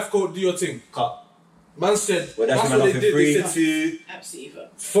 here's a life code, do your thing. Cut." Man said, Well, that's that's man what off they in did. They 3, said, 2, Absolutely.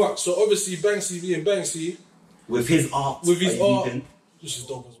 fuck. So obviously Banksy being Banksy, with his art. with his Are you art, deep in? this is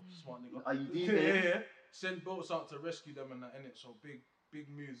dope as well. Smart nigga. Are you deep in? Send boats out to rescue them and that, innit? So big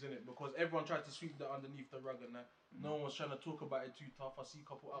moves, innit? Because everyone tried to sweep that underneath the rug and that. No one was trying to talk about it too tough. I see a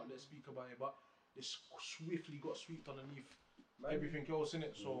couple outlets speak about it, but it swiftly got swept underneath everything else,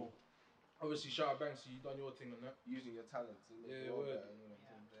 innit? So obviously, shout out Banksy, you done your thing on that. Using your talents. Yeah, word.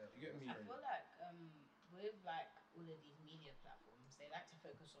 You get me? I feel like with like all of these media platforms, they like to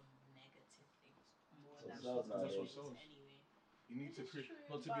focus on negative things more than sells That's what positive sells. things anyway. You need to This is create, true,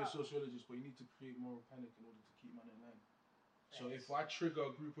 not to be a but- sociologist, but you need to create moral panic in order to keep man in line. So if I trigger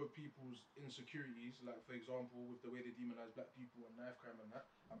a group of people's insecurities, like for example with the way they demonize black people and knife crime and that,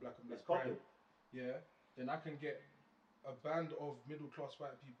 and black crime, yeah, then I can get a band of middle class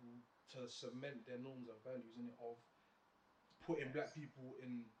white people to cement their norms and values in it of putting black people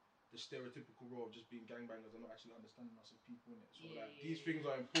in the stereotypical role of just being gangbangers and not actually understanding us as people in it. So these things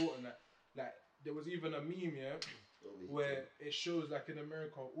are important. Like there was even a meme, where it shows like in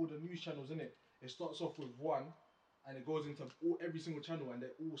America all the news channels in it. It starts off with one, and it goes into every single channel, and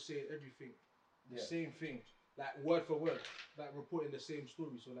they all say everything, the same thing, like word for word, like reporting the same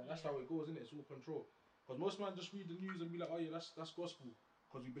story. So like that's how it goes, isn't it? It's all control. Because most men just read the news and be like, oh yeah, that's gospel.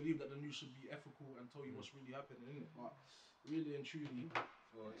 Because we believe that the news should be ethical and tell you what's really happening, isn't it? But really and truly,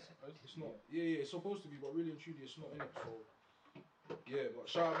 it's not. Yeah, it's supposed to be, but really and truly, it's not in it. So yeah, but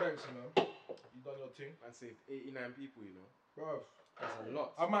shout out Banksy, man. You done your thing. I saved 89 people, you know. Bruv, that's a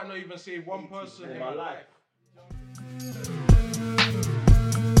lot. I might not even save one person in my life.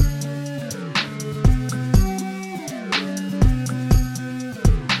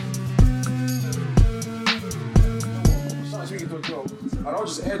 Speaking to a girl, and I'll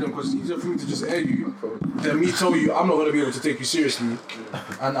just air them because it's easier for me to just air you than me tell you I'm not going to be able to take you seriously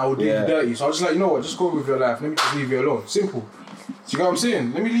and I will do you dirty. So I'll just like, you know what, just go with your life. Let me just leave you alone. Simple. Do you know what I'm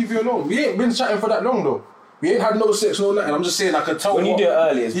saying? Let me leave you alone. We ain't been chatting for that long though. We ain't had no sex, no nothing. I'm just saying I could tell when you do it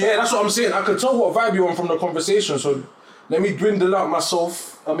early. Yeah, that's what I'm saying. I could tell what vibe you're on from the conversation. So let me dwindle out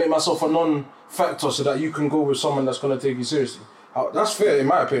myself and make myself a non-factor so that you can go with someone that's going to take you seriously. That's fair in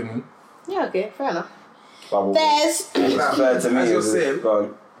my opinion. Yeah, okay, fair enough. There's fair to me. As you're saying,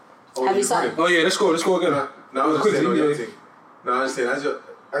 have you signed? Oh yeah, let's go again. No, I was just saying, no, I'm just saying, as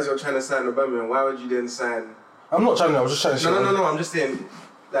you're trying to sign the Birmingham, why would you then sign? I'm not trying to. I was just trying to. No. I'm just saying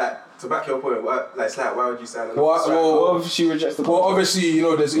that to back your point. Why would you sign? Well, if she rejects the contract? Well, obviously, you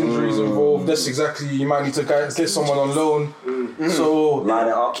know, there's injuries involved. That's exactly. You might need to get someone on loan. So line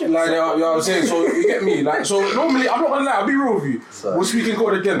it up. You know what I'm saying? So you get me. Like, so normally, I'm not gonna lie. I'll be real with you. We'll speak in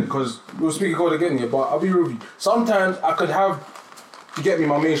code again because we'll speak in code again here. But I'll be real with you. Sometimes I could have, you get me,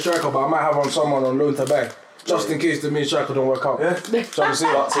 my main striker, but I might have on someone on loan to buy. Just in case the main striker don't work out. Yeah. So I'm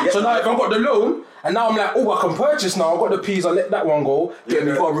saying. So now if I've got the loan, and now I'm like, oh, I can purchase now. I've got the P's, I let that one go. Get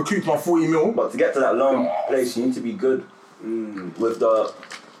me, got to recoup my 40 mil. But to get to that loan place, you need to be good with the.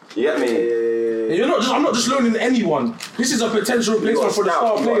 You get me? I'm not just loaning anyone. This is a potential replacement for the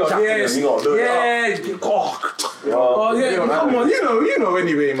star player. Yes. Come on, you know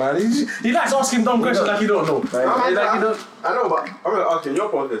anyway, man. He likes asking dumb questions like you don't know. I know, but I'm gonna ask you your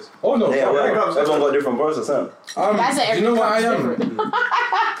podcast. Oh no. Yeah, everyone got a different process, huh? You know what I am?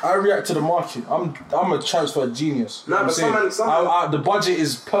 I react to the market. I'm a transfer genius. Nah, but the budget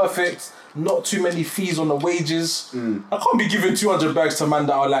is perfect. Not too many fees on the wages. I can't be giving 200 bags to man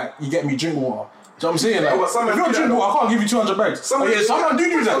that are like, you get me, drink water. Do you know what I'm saying? Like, if you're drink water, I can't give you 200 bags. Someone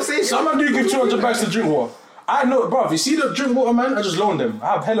do that. Someone do give 200 bags to drink water. I know, bruv, you see the drink water man? I just loan them.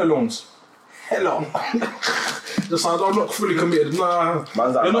 I have hella loans. Hella. Just I'm not fully committed. Nah.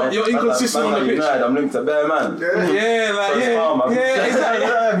 You're inconsistent on the pitch. I'm linked to Bear Man. Yeah, exactly.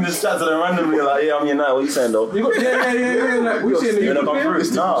 I'm just chat to them randomly like, yeah, I'm your night. What you saying though? Yeah. Like, what you saying? You're gonna come through?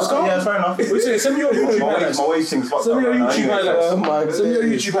 No. Yeah, fair enough. What you saying? Send me your YouTube highlights. My waiting's fucked up. Send me your YouTube highlights. Send me your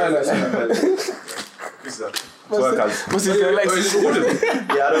YouTube highlights. What's his name? It's recording.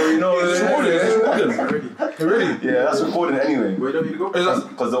 Yeah, I don't really know. It's recording. Already? Yeah, that's recording anyway. Where don't need to go?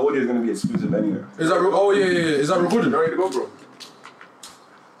 Because the audio is going to be exclusive anyway. Is that? Oh yeah. Is that recording? Ready to go, bro?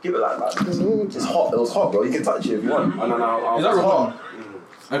 Keep it like that. It's hot. It was hot, bro. You can touch it if you want. Is that recording?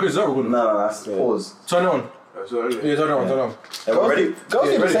 Is that recording? No, that's pause. Turn it on. Yeah, turn it on. Yeah, we're ready? Girls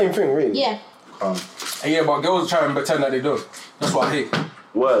do the same thing, really. Yeah. Yeah, but girls try and pretend that they don't. That's what I hate.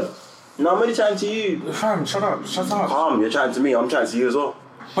 Word. No, I'm only chatting to you. Fam, shut up. Calm, you're chatting to me, I'm chatting to you as well.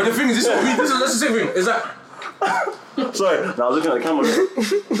 But the thing is, that's the same thing. Is that... Sorry, I was looking at the camera.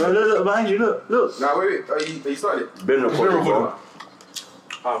 Look, behind you, look. Nah, wait. Are you started? Been recording.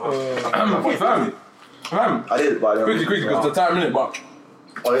 Fam. I did, but I don't. Quickly, because the time minute, but...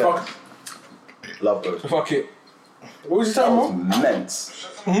 Oh, yeah. Fuck. Love those. Fuck it. What was your time, bro?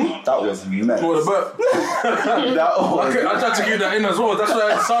 That was immense. What, the burp? I tried to keep that in as well. That's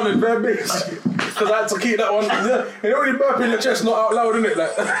why it sounded very big. Because I had to keep that one. You know when you burp in the chest, not out loud, innit?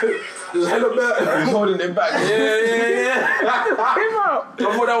 Like, there's hella burp. He's holding it back. Yeah. I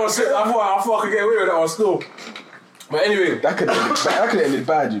thought that was it. I thought I could get away with that one still. But anyway, that could have ended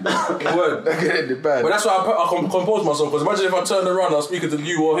bad, you know. Word. That could have ended bad. But that's why I composed myself. Because imagine if I turned around and I was speaking to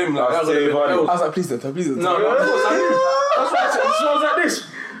you or him, like that would have been hell. I was like, please don't. No, that's what I That's why I said. So I was like this.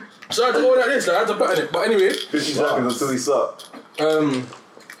 So I had to go like this. Like, I had to put in it. But anyway, 50 seconds until he sucked.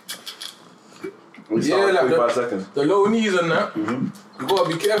 We Yeah, started like 45 seconds. the low knees and that. You gotta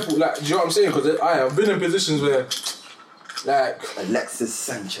be careful. Like, do you know what I'm saying? Because I've been in positions where, like, Alexis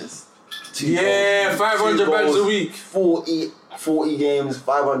Sanchez. 500 bands a week. 40 games,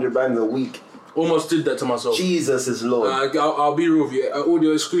 500 bands a week. Almost did that to myself. Jesus is Lord. I'll be real with you.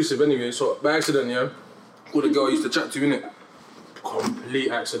 Audio exclusive anyway. So by accident, yeah, called a girl I used to chat to, innit?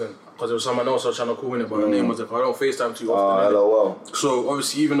 Complete accident. Because there was someone else I was trying to call in it, but her name was if I don't FaceTime too often. LOL. So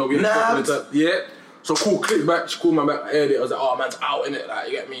obviously, even though we so cool, click back, she called my back, I heard it, I was like, oh man's out in it, like,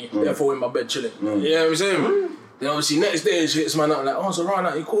 you get me? Therefore in my bed chilling. You know what I'm saying? Then obviously next day she hits man up like, oh, so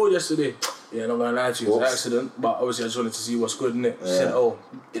right, you called yesterday. Yeah, not gonna lie to you, it was an accident, but obviously I just wanted to see what's good in it. She said, oh,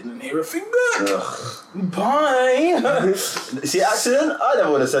 didn't hear a thing back. Bye. See, accident? I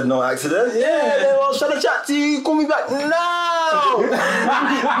never would have said no accident. Yeah, I was trying to chat to you, call me back now.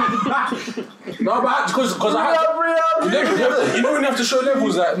 No, but because I had you know when you have to show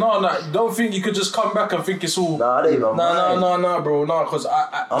levels, like, no, don't think you could just come back and think it's all. Nah, I don't even mind. No, bro, no, because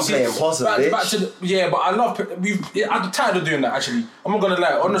I'm playing possum, bitch. Back to but I love, I'm tired of doing that, actually. I'm not gonna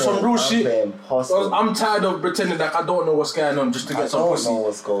lie, on some real shit. I'm tired of pretending like I don't know what's going on just to get some pussy. I don't know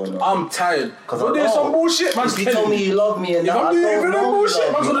what's going on. I'm tired. Because I'm doing some bullshit, man. If you tell me you love me and if I'm doing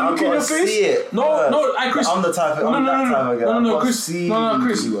bullshit, man's gonna look in your face. No, Chris. I'm the type of guy. No, Chris.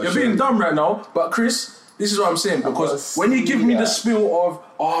 Chris. You're being dumb right now, but Chris, this is what I'm saying, because when you give me the spiel of,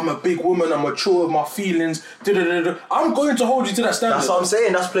 oh, I'm a big woman, I'm mature with my feelings, I'm going to hold you to that standard. That's what I'm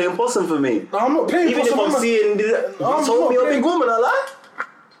saying, that's playing possum for me. No, I'm not playing possum. Even if I'm seeing, you told me you're a big woman, I lie?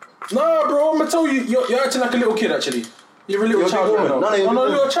 Nah, bro, I'm gonna tell you, you're acting like a little kid, actually. You're a little child right now. No,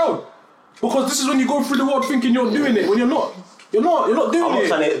 you're a child. Because this is when you go through the world thinking you're doing it, when you're not. You're not doing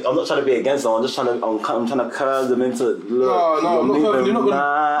it. I'm not trying to be against them. I'm just trying to curve them into. Look, no, I'm not curving. You're not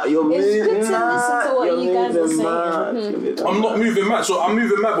gonna. It's good to listen to what you guys are saying. I'm not moving mad, so I'm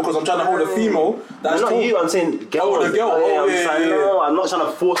moving mad because I'm trying to hold a female. That's not you. I'm saying girl. Oh, the girl. No, I'm not trying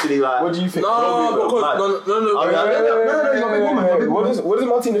to force you. Like, what do you think? No, because no. What does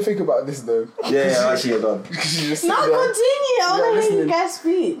Martina think about this though? Yeah, actually, you're done. Continue. I want to hear you guys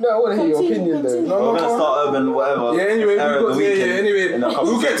speak. No, I want to hear your opinion though. We're gonna start urban whatever. Yeah, anyway,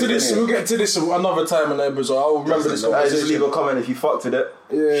 we'll get to this. We'll get to this another time in the episode. I'll remember this conversation. Just leave a comment if you fucked with it.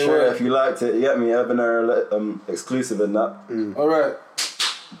 Yeah, share it if you liked it. You get me? Urban Era exclusive and that. All right.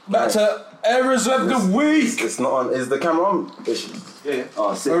 Back to errors of the week. It's not on. Is the camera on? Yeah.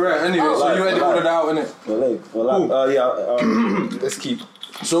 Oh, sick. All right. Anyway, so you edit all of that out, innit? Cool. Let's keep.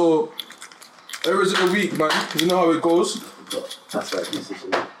 So errors of the week, man. You know how it goes. That's right.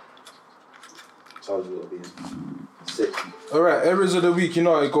 Charge a little bit. Sick. Alright, errors of the week, you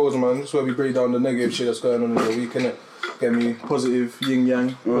know how it goes, man. That's where we break down the negative shit that's going on in the week, innit? Get me? Positive, yin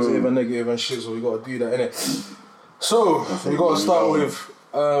yang, positive and negative and shit, so we gotta do that, innit? So, we gotta start with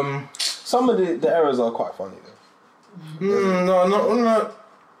some of the errors are quite funny though. No.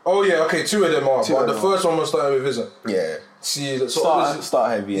 Oh yeah, okay, two of them are, but the first one we're starting with isn't. Yeah. See, so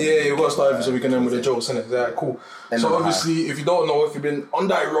start heavy. Yeah, you gotta start heavy so we can end with the jokes, innit? Yeah, cool. So obviously, if you don't know, if you've been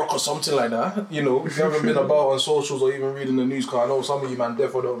under a rock or something like that, you know, if you haven't been about on socials or even reading the news, because I know some of you, man,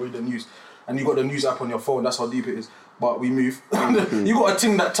 definitely don't read the news, and you got the news app on your phone, that's how deep it is. But we move. You got a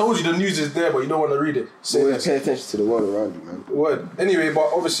thing that tells you the news is there, but you don't want to read it. So pay attention to the world around you, man. Word. Anyway,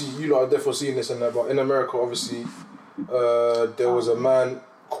 but obviously, you lot are definitely seeing this and that, but in America, obviously, there was a man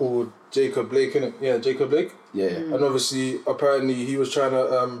called Jacob Blake, innit? Yeah, Jacob Blake. Yeah. And obviously, apparently, he was trying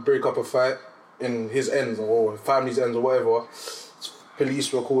to break up a fight in his ends or family's ends or whatever.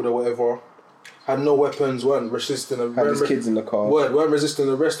 Police were called or whatever. Had no weapons, weren't resisting. Had his kids in the car. Weren't resisting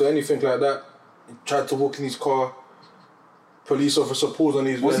arrest or anything like that. He tried to walk in his car. Police officer pulls on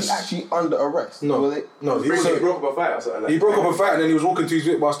his vest. Was he actually under arrest? No. He broke up a fight or something like that. He broke up a fight and then he was walking to his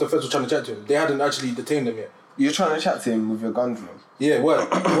whip whilst the feds were trying to chat to him. They hadn't actually detained him yet. You're trying to chat to him with your gun drawn? Yeah, word.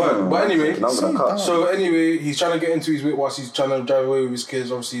 But anyway, so anyway, he's trying to get into his whip whilst he's trying to drive away with his kids.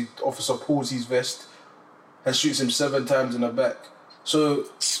 Obviously, the officer pulls his vest and shoots him 7 times in the back. So,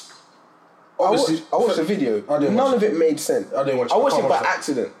 obviously, I watched the video. None of it made sense. I didn't watch it. I watched it by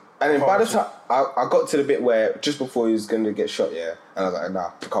accident. And then by the time I got to the bit where just before he was going to get shot, yeah, and I was like,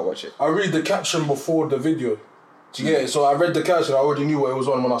 nah, I can't watch it. I read the caption before the video. Do you get it? So I read the caption, I already knew what it was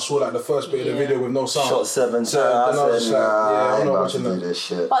on when I saw like the first bit of the video with no sound. Shot 7 times. So then I was just like, yeah, I'm not watching that. This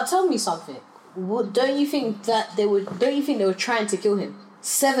shit. But tell me something. Don't you think they were trying to kill him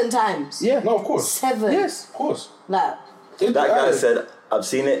 7 times? Yeah, no, of course. 7. Yes, of course. Like that guy said, "I've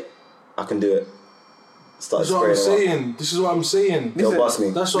seen it. I can do it." This is what I'm saying. They'll bust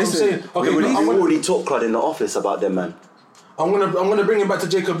me. That's what I'm saying. Okay, we already talked crud in the office about them, man. I'm gonna bring it back to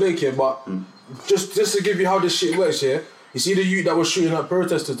Jacob Blake here, but just to give you how this shit works here. You see the youth that was shooting at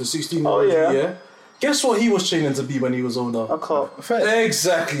protesters, the 16-year-old, yeah? Guess what he was training to be when he was older? I can't.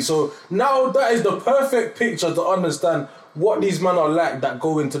 Exactly. So now that is the perfect picture to understand what these men are like that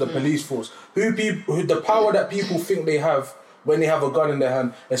go into the police force. The power that people think they have when they have a gun in their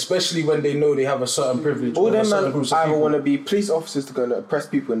hand, especially when they know they have a certain privilege. All them man either want to be police officers to go and oppress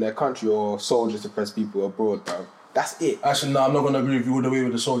people in their country or soldiers to oppress people abroad, bro. That's it. Actually, no, I'm not going to agree with you all the way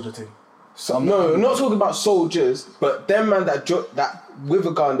with the soldier thing. So, I'm not talking about soldiers, but them man that with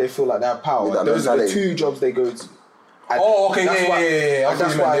a gun they feel like they have power. Those are the two jobs they go to. And okay,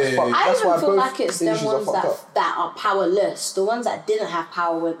 that's why it's fucked. I That's why even feel both like it's them issues are ones that are powerless. The ones that didn't have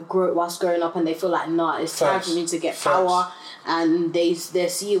power whilst growing up, and they feel like, nah, it's time for me to get power. And they're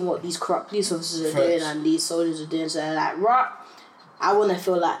seeing what these corrupt police officers are doing and these soldiers are doing. So they're like, right, I want to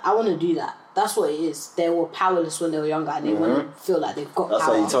feel like I want to do that. That's what it is. They were powerless when they were younger, and they want to feel like they've got That's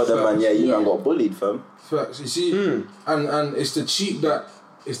power. why you told them, man, you man got bullied, fam. Facts. You see, and it's the cheat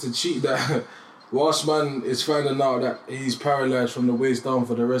that whilst man is finding out that he's paralysed from the waist down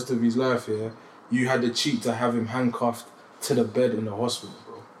for the rest of his life, you had the cheat to have him handcuffed to the bed in the hospital,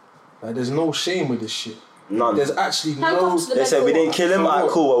 bro. Like, there's no shame with this shit. None. There's actually no. They said we didn't kill him. Alright,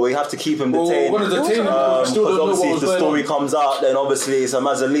 cool. Well, we have to keep him detained. We're gonna detain him. Because obviously, if the story comes out, then obviously it's a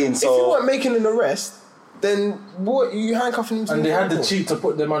mazzoline. So if you weren't making an arrest, then what you handcuffing him to? And they had the cheat to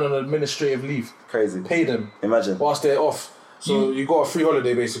put them on administrative leave. Crazy. Pay them. Imagine. Whilst they're off. So you got a free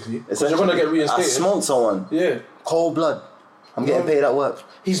holiday basically. Because you're gonna get reinstated. I smoked someone. Yeah. Cold blood. I'm getting paid at work.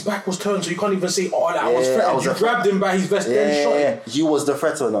 His back was turned, so you can't even say, "Oh, that was threatened." You grabbed him by his vest, then shot him. You was the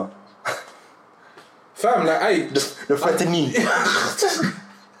threat or not? Fam, like, hey, the threatening.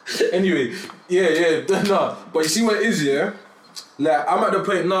 Anyway, no. But you see what it is, yeah? Like, I'm at the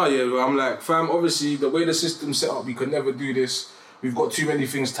point now, where I'm like, fam, obviously, the way the system's set up, we could never do this. We've got too many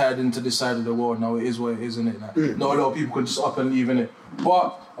things tied into this side of the world now. It is what it is, innit? Like, not a lot of people can just up and leave, innit?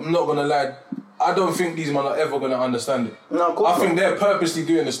 But I'm not gonna lie, I don't think these men are ever gonna understand it. No, of course I think they're purposely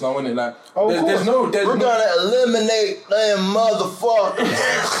doing this now, innit? Like, we're gonna eliminate them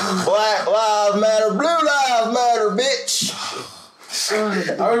motherfuckers. Black lives matter, blue lives matter, bitch. I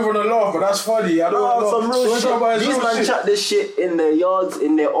don't want to laugh, but that's funny. I don't want to laugh. Some real shit. These men chat this shit in their yards,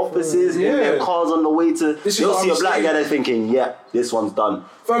 in their offices, in their cars on the way to. You'll see a black guy there thinking, yeah, this one's done.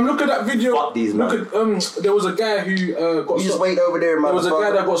 Fam, look at that video. Fuck these men. There was a guy who got. You just wait over there, man. There was a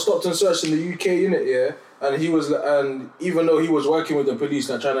guy that got stopped and searched in the UK, innit? Yeah, and he was, and even though he was working with the police,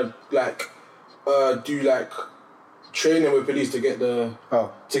 like trying to do like training with police to get them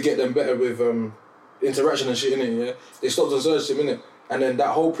better with interaction and shit, innit? Yeah, they stopped and searched him, innit? And then that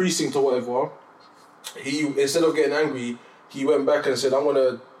whole precinct or whatever, he, instead of getting angry, he went back and said, I'm going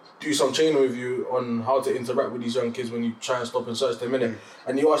to do some training with you on how to interact with these young kids when you try and stop and search them, innit?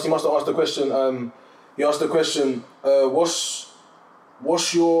 And he must have asked the question,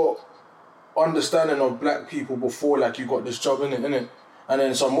 what's your understanding of black people before, like, you got this job, innit? And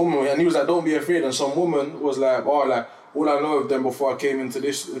then some woman, and he was like, don't be afraid, and some woman was like, oh, like, all I know of them before I came into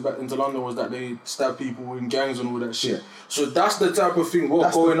London was that they stab people in gangs and all that shit. Yeah. So that's the type of thing we're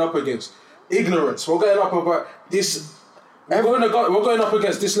going up against. Ignorance. We're going up about this. We're going up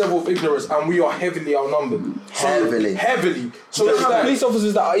against this level of ignorance, and we are heavily outnumbered. Heavily. So there's police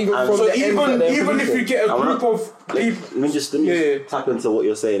officers that are even from the even if you get a group of people. Let me just tap into what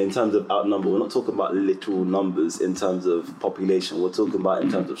you're saying in terms of outnumber. We're not talking about literal numbers in terms of population. We're talking about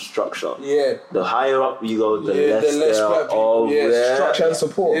in terms of structure. Yeah. The higher up you go, the less there of structure and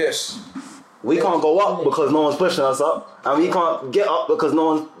support. Yes. We can't go up because no one's pushing us up, and we can't get up because no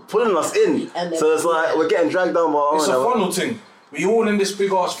one's pulling us in. So it's like we're getting dragged down by our own. It's a funnel thing. We all in this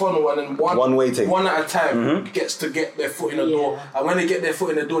big ass funnel, and then one at a time gets to get their foot in the door. And when they get their foot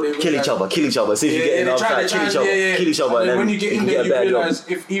in the door, they kill each other. See if you get in outside, kill each other. And then when you get in there, you realise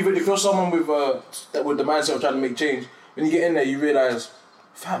if you're someone with the mindset of trying to make change, when you get in there, you realise,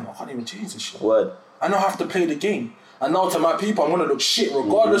 fam, I can't even change this shit. Word. I now have to play the game. And now to my people, I'm gonna look shit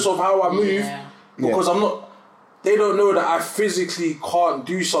regardless of how I move, because I'm not. They don't know that I physically can't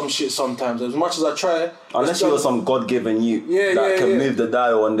do some shit sometimes. As much as I try, unless you're some God-given youth that can move the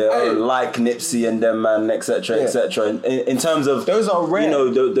dial on their own, like Nipsey and them man, etc., etc. In terms of those are rare. You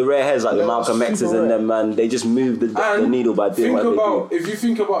know, the rare heads like the Malcolm X's and them man, they just move the needle by doing what they do. If you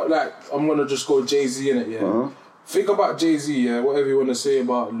think about, like, I'm gonna just go Jay-Z in it, Think about Jay-Z, whatever you want to say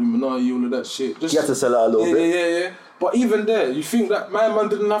about Illuminati, all of that shit. Just, you have to sell out a little bit. Yeah. But even there, you think that my man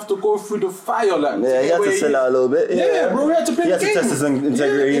didn't have to go through the fire, like. Yeah, he had to sell out a little bit. Yeah, bro, he had to play the game. He had to test his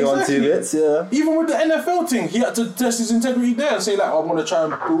integrity on 2 bits, Even with the NFL thing, he had to test his integrity there and say, like, I want to try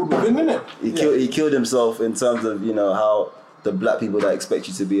and build within, innit? He killed himself in terms of, you know, how the black people that expect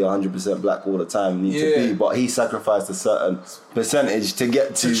you to be 100% black all the time need to be, but he sacrificed a certain percentage to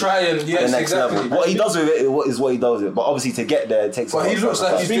get to try and the next level. What he does with it is what he does with it, but obviously to get there it takes. But he looks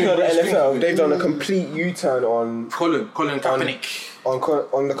like he's Speaking of the doing NFL, they've done a complete U-turn on Colin Kaepernick. On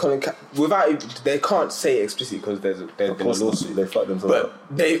the Colin without it, they can't say it explicitly because there's been a lawsuit. They fucked themselves up.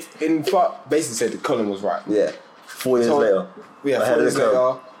 But they basically said that Colin was right. Yeah, 4 years later. Yeah, 4 years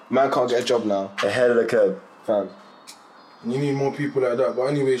later, man can't get a job now. Ahead of the curve. Fam. You need more people like that. But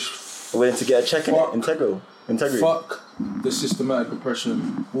anyway, willing to get a check in it. Integrity. Fuck the systematic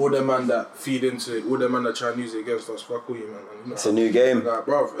oppression. All them man that feed into it. All them man that try and use it against us. Fuck all you, man. You know, it's a new game. Like,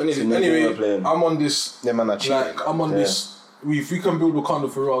 bro. Anyway, I'm on this. Them man are cheating. Like, I'm on this. If we can build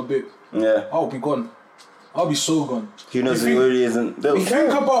Wakanda for real, I'll do it. Yeah. I'll be gone. I'll be so gone. Who knows who really isn't built?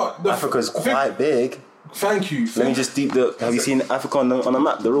 Think about Africa's quite big. Thank you. Let me just deep the. Have you seen Africa on the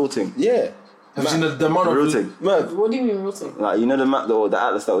map? The real thing. Yeah. Have you seen the amount of real thing? What do you mean real thing? Like, you know the map, the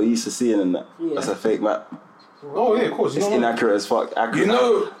atlas that we're used to seeing and that. Yeah. That's a fake map. Oh yeah, of course. It's inaccurate as fuck. You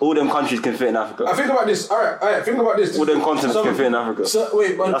know, all them countries can fit in Africa. I think about this. All right. Think about this. All them continents can fit in Africa.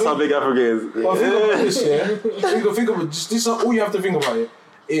 Wait, but that's how big Africa is. But think about this, yeah. think about this. All you have to think about it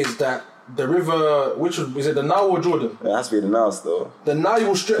is that the river, which is it, the Nile or Jordan? It has to be the Nile still. The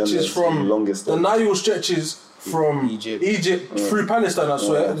Nile stretches from Egypt through Palestine, I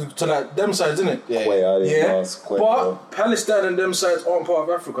swear, to like them sides, innit? Yeah. But Palestine and them sides aren't part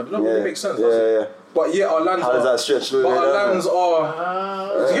of Africa. They don't really make sense. Yeah. But yeah, our lands. How does that stretch? But our lands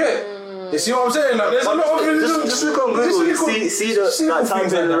are. You see what I'm saying? Like, there's a lot of. Just look on Google. You see the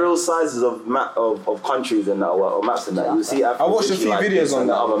type in the real sizes of countries and that, or maps and that. You see Africa. I watched a few videos on and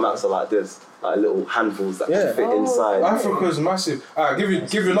that. Other maps are like this, like little handfuls that can fit inside. Africa's massive. Give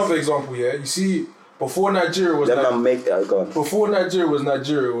you another example. Yeah, you see. Before Nigeria was Before Nigeria was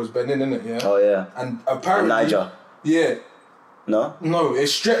Benin, innit? Yeah. Oh yeah. And apparently Niger. Yeah. No, it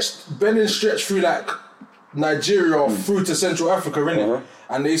stretched. Benin stretched through like Nigeria through to Central Africa, innit?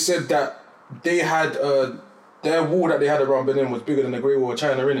 And they said that they had their wall that they had around Benin was bigger than the Great Wall of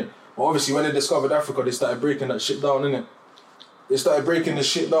China, innit? But obviously, when they discovered Africa, they started breaking that shit down, innit? They started breaking the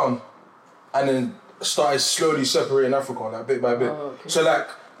shit down, and then started slowly separating Africa, like bit by bit. Oh, okay. So like.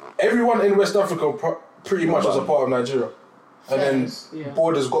 Everyone in West Africa pretty much was a part of Nigeria. And then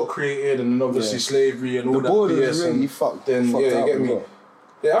borders got created and then obviously slavery and all that. The borders really fucked. Then you get me.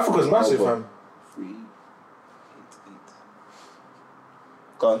 Yeah, Africa's massive, fam. 388.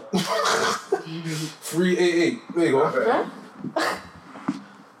 Go on. 388. There you go.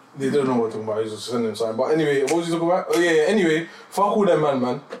 They don't know what I'm talking about. He's just sending something. But anyway, what was he talking about? Oh yeah. Anyway, fuck all them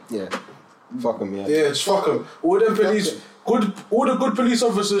man. Yeah. Fuck them, yeah. Yeah, just fuck them. All them police. All the good police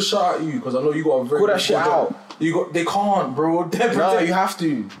officers shout at you because I know you got a very call that shit out. They can't, bro. No, you have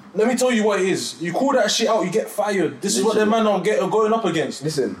to. Let me tell you what it is. You call that shit out, you get fired. This is what them man are going up against.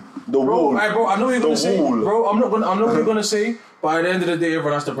 Listen, the wall. I know what you're gonna say, bro. I'm not what you're gonna say. But at the end of the day,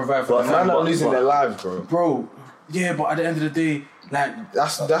 everyone has to provide for them. Man are losing their lives, bro. Bro, yeah, but at the end of the day, like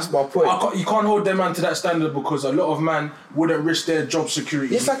that's my point. You can't hold them man to that standard because a lot of man wouldn't risk their job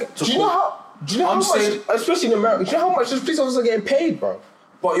security. It's like, do you know how much, especially in America, do you know how much those police officers are getting paid, bro?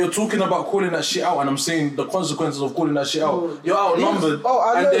 But you're talking about calling that shit out, and I'm saying the consequences of calling that shit out. You're outnumbered,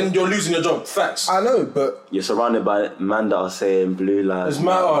 and then you're losing your job. Facts. I know, but you're surrounded by men that are saying blue lives. It's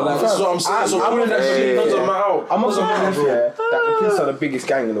matter. Like that's what I'm saying. So calling that shit doesn't matter. I'm also believe that the police are the biggest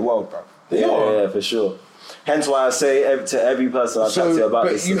gang in the world, bro. Yeah, for sure. Hence why I say to every person I chat to about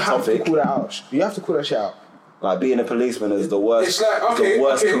this topic. You have to call that out. You have to call that shit out. Like being a policeman is the worst. It's like, the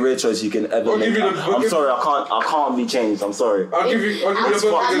worst career choice you can ever make. I'm sorry, I can't be changed. I'm sorry. I'll give you the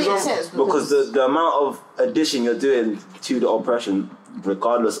example. Because the amount of addition you're doing to the oppression,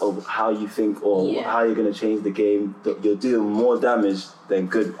 regardless of how you think or how you're gonna change the game, you're doing more damage than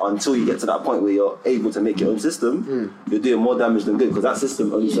good until you get to that point where you're able to make your own system. You're doing more damage than good because that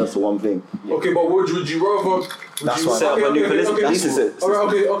system only serves for one thing. Okay, but would you rather? That's why. Set up a new police system.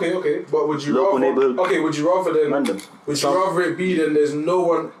 Okay. But would you rather? Okay, would you rather then? Random. Would you rather it be then? There's no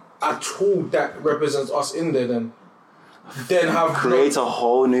one at all that represents us in there then. Then have create a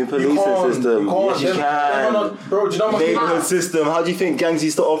whole new policing system. Yes, you can. Bro, do you know neighborhood system. How do you think gangs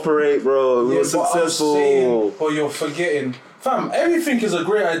used to operate, bro? We were successful. But you're forgetting. Fam, everything is a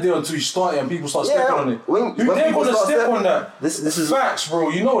great idea until you start it and people start stepping on it. They're gonna step on that. This is facts, bro.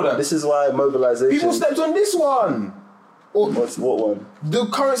 You know that. This is why mobilization. People stepped on this one. What one? The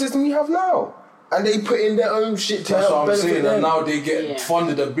current system you have now. And they put in their own shit to help benefit them. And now they get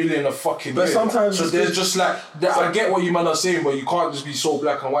funded $1 billion a fucking year. Sometimes so there's just like I get what you man are saying, but you can't just be so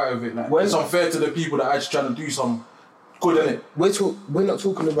black and white with it. Like, it's unfair to the people that are actually trying to do some good, innit? We're not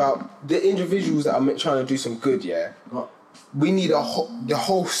talking about the individuals that are trying to do some good, yeah. we need the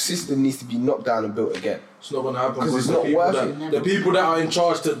whole system needs to be knocked down and built again. It's not gonna happen Because it's the not people working. the people that are in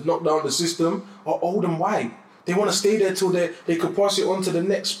charge to knock down the system are old and white. They want to stay there till they could pass it on to the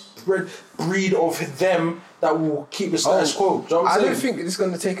next breed of them that will keep the status quo. Do you know what I'm I saying? don't think it's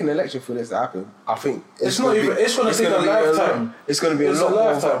going to take an election for this to happen. I think It's not even. It's gonna take a lifetime. It's going to be It's a lot a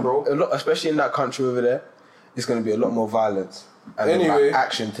lifetime, more, bro. a lot, especially in that country over there. It's going to be a lot more violence and Anyway.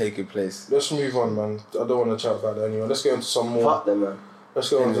 action taking place. Let's move on, man. I don't want to chat about that anymore. Let's get into some more. Fuck them, man. Let's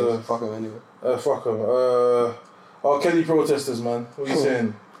go on to Fuck them anyway. fuck them. Kelly protesters, man. What are you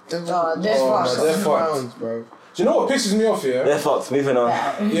saying? They're man, they're fucked. Bro. Do you know what pisses me off? Yeah. They're fucked. Moving on.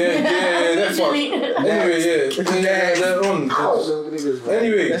 Yeah, they're fucked. Anyway, they're on.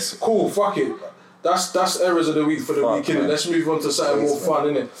 Anyway, cool. Fuck it. That's errors of the week for the Fuck, week, innit? man. Let's move on to something more fun,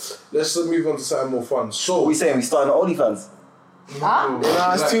 innit? Let's move on to something more fun. So What are we saying? We starting OnlyFans? Huh?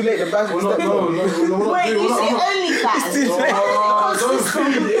 Nah, it's too late. The back We're not, no, we're not Wait, doing- you we're say not- OnlyFans? Don't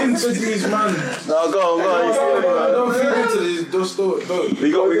feed into these, man. No, go on. You see OnlyFans? Don't feed into these. Just don't. We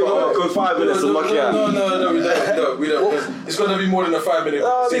got a good 5 minutes of lucky out. No, we don't. It's gonna be more than a 5-minute.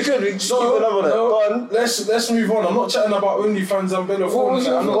 No, we could. We just keep it up on it. Go on. Let's move on. I'm not chatting about OnlyFans and Bella Phone.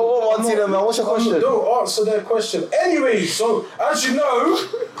 Go on, Tina, man. What's your question? Don't answer their question. Anyway, so as you know,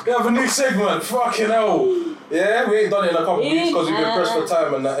 we have a new segment. Fucking hell. Yeah, we ain't done it in a couple of weeks because we've been pressed for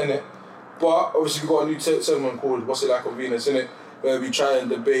time and that, innit? But obviously we've got a new segment called What's It Like on Venus, innit? Where we try and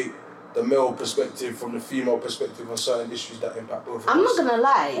debate the male perspective from the female perspective on certain issues that impact both of us. I'm not gonna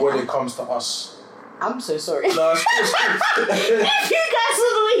lie. When it comes to us. I'm so sorry. No, it's If you guys saw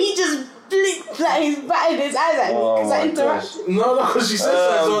the way he just blinked, like he's batting his eyes at me because I interrupted. no, because she said so. So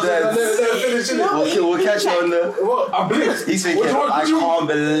I was dead. like, let her finish, innit? We'll catch you on the. What? I blinked. He's thinking, What I did you- can't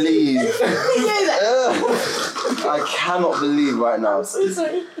believe. He's like, I cannot believe right now. so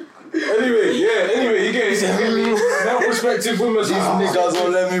sorry. Anyway, you get it. Male perspective, women's These niggas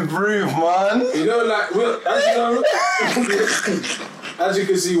won't let me breathe, man. You know, like, as you know, as you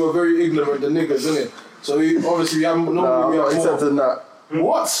can see, we're very ignorant, the niggas, innit? So we have that.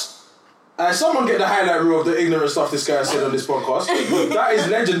 What? Someone get the highlight reel of the ignorant stuff this guy said on this podcast. That is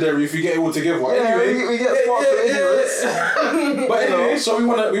legendary if you get it all together. Anyway, we get fucked for ignorance. But anyway, so we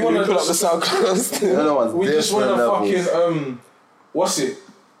wanna Pull up the sound close. we just wanna fucking what's it?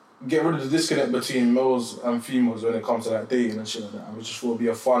 Get rid of the disconnect between males and females when it comes to like dating and shit like that. And we just want to be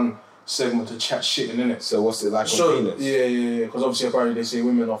a fun segment to chat shit in, innit? So what's it like So, on Venus? yeah. Because obviously, apparently, they say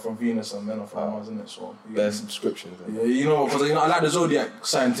women are from Venus and men are from Mars, innit? So, Their subscriptions. yeah, you know, because I like the zodiac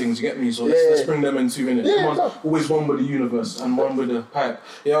sign things. You get me? So let's bring them in 2 minutes. Everyone's always one with the universe and one with the pipe.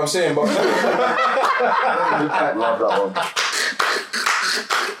 You know what I'm saying? But Love that one.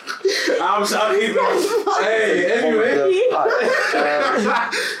 I'm sorry. Hey, anyway,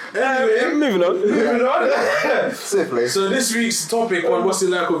 Moving on. Swiftly. so this week's topic on What's It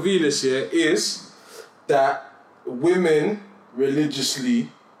Like on Venus here is that women religiously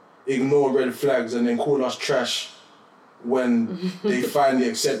ignore red flags and then call us trash when they finally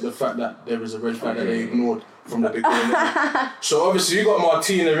accept the fact that there is a red flag that they ignored from the beginning. So obviously you got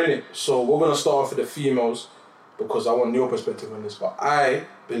Martina in it, so we're gonna start off with the females because I want your perspective on this. But I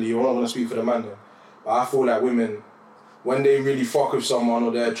believe, I'm not gonna speak for the man then, but I feel like women, when they really fuck with someone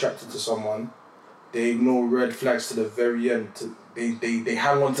or they're attracted to someone, they ignore red flags to the very end. They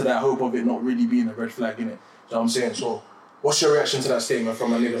hang on to that hope of it not really being a red flag, innit? You know what I'm saying? So what's your reaction to that statement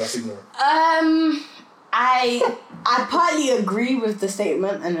from a nigga that's ignorant? I partly agree with the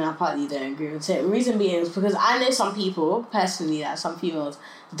statement and then I partly don't agree with it. Reason being is because I know some people, personally, like some females,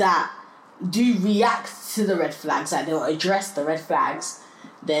 that do react to the red flags, like they'll address the red flags.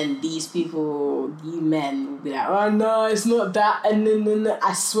 Then these people, you men, will be like, oh no, it's not that, and then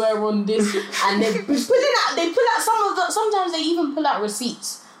I swear on this, and they pull out some of the, sometimes they even pull out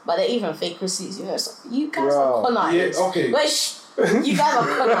receipts, but they're even fake receipts, you know, so you guys are con artists. Yeah, okay. Wait, you guys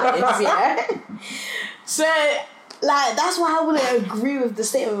are con artists, yeah? So, like, that's why I wouldn't agree with the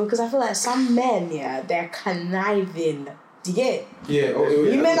statement, because I feel like some men, yeah, they're conniving. Do you get it? Yeah,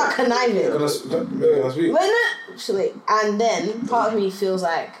 okay. You men are conniving. That's Wait, and then part of me feels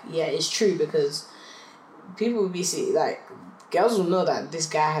like, yeah, it's true, because people will be like, girls will know that this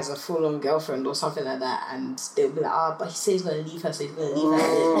guy has a full-on girlfriend or something like that, and they'll be like, but he says he's gonna leave her, so he's gonna leave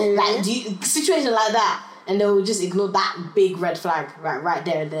her. Like, situation like that, and they'll just ignore that big red flag right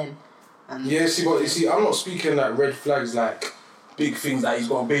there and then. And yeah, see, I'm not speaking like red flags like big things like he's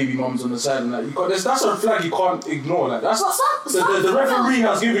got baby mums on the side and like that's a flag you can't ignore. Like that's the referee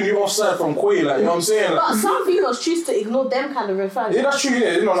has given you offside from Quay, like you know what I'm saying. Like, but some females choose to ignore them kind of red flags. yeah, that's true.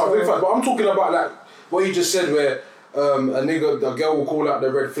 Yeah, not big flag. But I'm talking about like what you just said, where a girl will call out the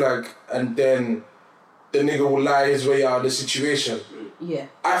red flag and then the nigga will lie his way out of the situation. Yeah.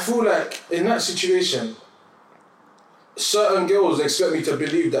 I feel like in that situation, certain girls expect me to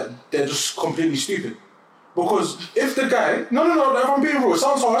believe that they're just completely stupid. Because if the guy, no, if I'm being real, it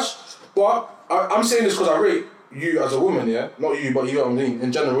sounds harsh, but I'm saying this because I rate you as a woman, yeah? Not you, but you know what I mean,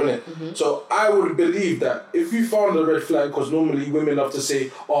 in general, innit? Mm-hmm. So I would believe that if you found a red flag, because normally women love to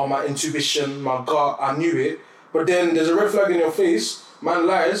say, oh, my intuition, my gut, I knew it, but then there's a red flag in your face, man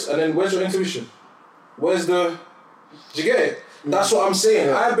lies, and then where's your intuition? Where's the... Do you get it? That's what I'm saying.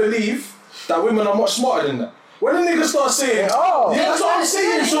 Yeah. I believe that women are much smarter than that. When the niggas start saying, oh, yeah, that's what I'm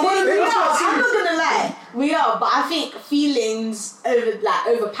saying. So when the niggas start saying, I'm not gonna lie, we are, but I think feelings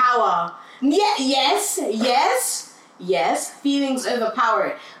overpower. Yeah, yes, feelings overpower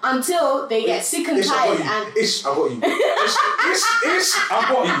it until they get sick and tired. I got you. I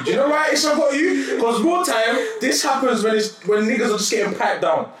got you. Do you know why I got you? Because more time, this happens when niggas are just getting piped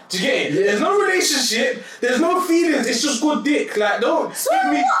down. Do you get it? Yeah. There's no relationship. There's no feelings. It's just good dick. Like don't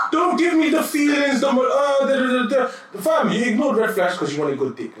give me the feelings. Fam, you ignored red flags because you wanted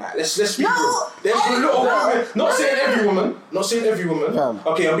good dick. Like let's be real. There's a lot of women. Not saying every woman.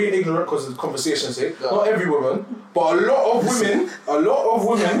 Okay, I'm being ignorant because of the conversation's sake. Not every woman, but a lot of women.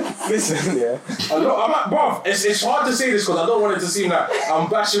 Listen, yeah. Bruv, it's hard to say this because I don't want it to seem like I'm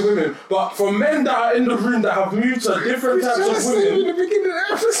bashing women, but for men that are in the room that have moved to different types of women. In the beginning of the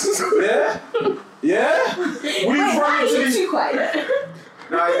episode. Yeah. We've run into these. Too quiet. Do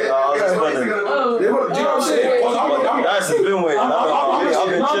you know what I'm saying? That's been waiting.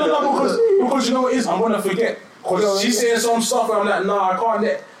 Because you know what it is? I'm gonna forget. Because she's saying some stuff and I'm like, nah, I can't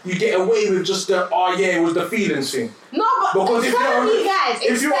let you get away with just the, it was the feelings thing. No, but because you guys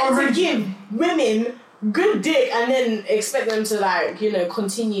expect to give women good dick and then expect them to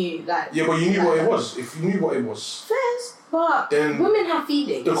continue like. Yeah, but you knew what it was. If you knew what it was. First, but then women have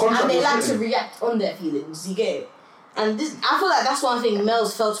feelings and they like to react on their feelings. You get it? And this, I feel like that's one thing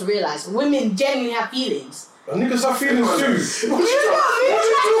males fail to realize. Women genuinely have feelings. Niggas have feelings too. What you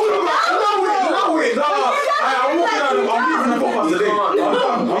talking about? No, wait. I'm walking out. I'm leaving the podcast today.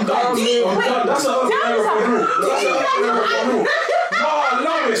 I'm done. That's a rule.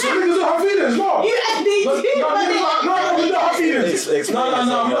 No, so niggas don't have feelings, no. We don't have feelings. We don't have feelings. It's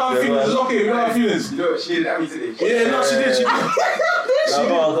okay, we don't have feelings. She did that today. Yeah, no, she did.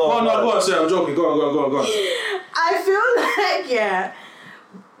 Go on, say I'm joking. Go on. I feel like,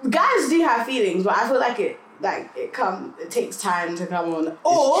 guys do have feelings, but I feel like it takes time to come on.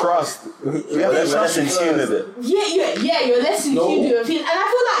 Or trust. We have less in tune with it. Yeah, you're less in tune with it. And I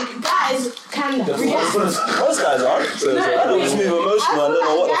feel like guys can react. Most guys aren't. I don't just move emotional and don't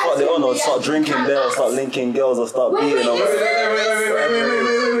know what the fuck they're on, or start drinking there, or start linking girls, or start beating them.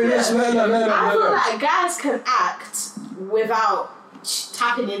 I feel like guys can act without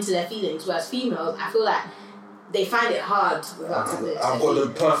tapping into their feelings, whereas females, I feel like they find it hard without tapping into I've got the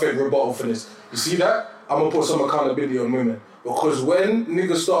perfect rebuttal for this. You see that? I'm gonna put some accountability on women. Because when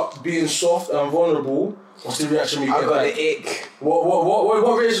niggas start being soft and vulnerable, what's the reaction we get back? I got the ick.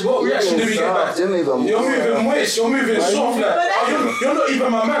 What reaction do we get back? You're moving moist, you're moving soft like you're not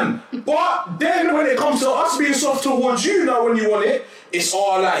even my man. But then when it comes to us being soft towards you now when you want it, it's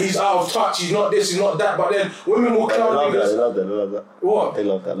all like he's out of touch, he's not this, he's not that, but then women will clown niggas. They love that. What? They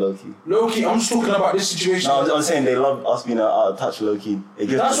love that low-key. Low-key, I'm just talking about this situation. No, I'm saying they love us being out of touch low-key.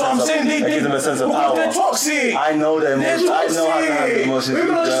 That's what I'm saying. They gives them a sense of power. They're toxic. I know them. I know how to have emotions.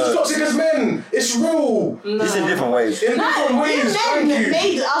 Women are just as toxic as men. It's real. It's in different ways. Men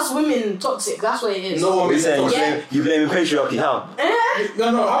made us women toxic. That's what it is. No one made toxic. You blaming patriarchy? How?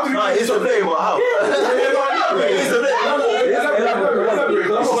 No. How do you? It's a blame, but how? It's a blame.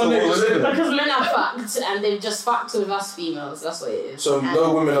 Because men are fucked and they've just fucked with us females. That's what it is. So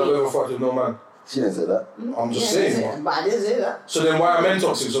no women have ever fucked with no man. She didn't say that. I'm just saying. But I didn't say that. So then why are men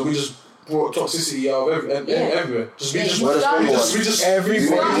toxic? So we just brought toxicity out of everywhere. We just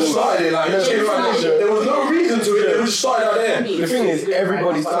everybody started it like there was no reason to it. We just started out there. The thing is,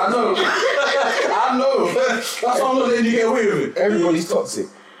 everybody's toxic. I know. That's why I'm not letting you get away with it. Everybody's toxic.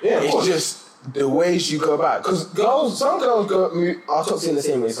 Yeah, it's just the ways you go back. Because some girls are toxic in the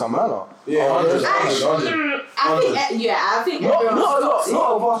same way some men are. Yeah, 100. I think not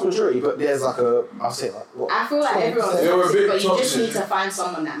a vast majority, but there's like I'll say like what? I feel like everyone's toxic, but you just need to find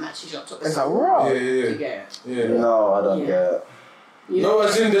someone that matches your toxic. It's like right. Yeah. No, I don't get it. No,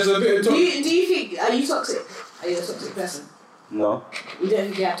 as in there's a bit of do you think, are you toxic? Are you a toxic person? No. You don't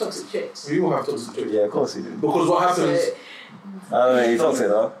think you have toxic traits? We all have toxic traits. Yeah, of course you do. Because what happens... I don't know, you're toxic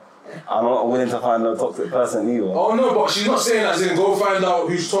though. I'm not willing to find a toxic person either. Oh no, but she's not saying as in go find out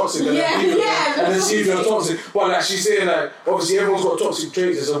who's toxic and then see if you're toxic. But like she's saying like obviously everyone's got toxic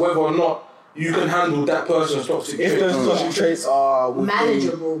traits, it's whether or not you can handle that person's toxic If traits. those toxic traits are within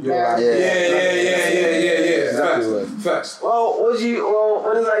Manageable, your life. Yeah. Exactly what. Facts. Well,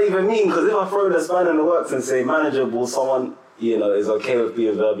 what does that even mean? Because if I throw the span in the works and say manageable, someone, is okay with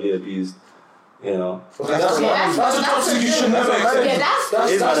being verbally abused, That's a toxic you should never accept.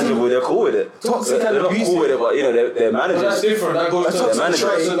 It's manageable, they're cool with it. Toxic They're and not abusive. cool with it, but, they're But managing that's it. different. That goes to They're the managing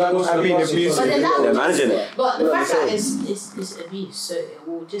person, it. that goes to And the being person. abusive. But then that They're will managing it. But the You know fact what I'm that saying? it's abuse, so it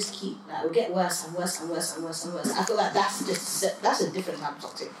will just keep it will get worse and worse and worse and worse and worse. I feel like that's a different type of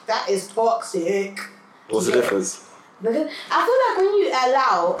toxic. That is toxic. What's the difference? Because I feel like when you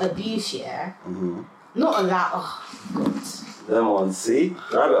allow abuse, not allow. Oh God. Them ones, see?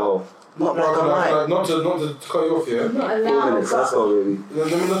 Rabbit hole. Not black and white. Not to cut you off, yeah? Not 4 allow. minutes, that's all really. Let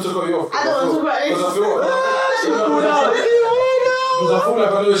me not to cut you off. I don't want to talk about Because I this. feel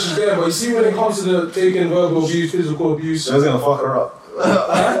like I know she's there, but you see when it comes to the taking verbal abuse, physical abuse. I was gonna fuck her up.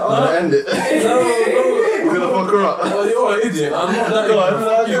 I'm gonna end it. We're gonna fuck her up. Oh, you're an idiot. I'm not that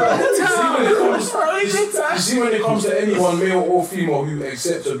idiot. You see when it comes to anyone, male or female, who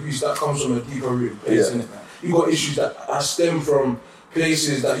accepts abuse, that comes from a deeper root place, innit? You got issues that stem from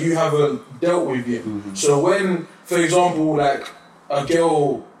places that you haven't dealt with yet. So when, for example, like a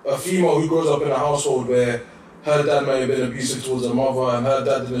female who grows up in a household where her dad may have been abusive towards her mother and her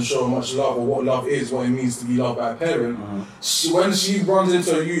dad didn't show her much love or what love is, what it means to be loved by a parent, when she runs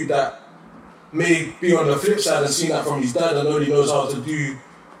into a youth that may be on the flip side and seen that from his dad and only knows how to do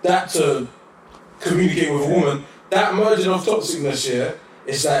that to communicate with a woman, that merging of toxicness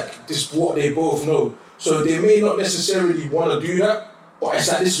is like this what they both know. So they may not necessarily want to do that, but it's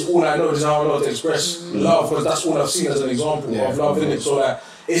like this is all I know, this is how I know to express love, because that's all I've seen as an example of love in it. So like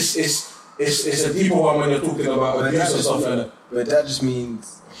it's a deeper one when you're talking about abuse and stuff like that. But that just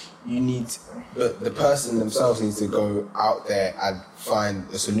means the person themselves needs to go out there and find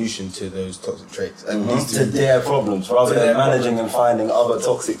a solution to those toxic traits. And To their problems, rather than managing and finding other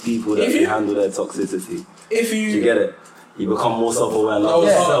toxic people that can handle their toxicity. If Do you get it? You become more self-aware and That love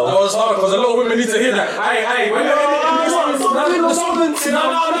was yourself. hard. That was hard because a lot of women need to hear that. Hey, when you're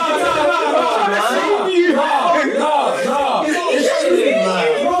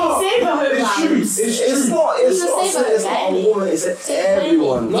It's not a woman, it's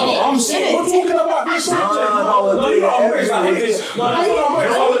everyone. No, I'm saying we're talking about this subject.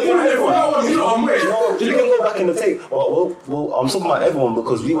 You can go back in the tape. Well, I'm talking about everyone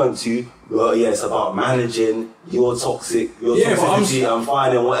because we went to, it's about managing your toxicity and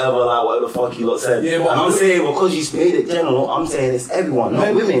finding whatever the fuck you lot said. Yeah, and I'm saying because you made it general, I'm saying it's everyone,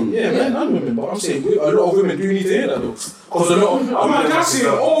 not women. Yeah, men and women, but I'm saying a lot of women do need to hear that though. Because a lot of, that's it,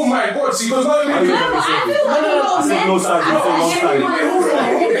 oh my god, see, because not only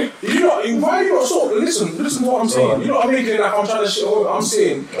why are you not so, listen to what I'm saying. You know what I'm making, like I'm trying to shit over, I'm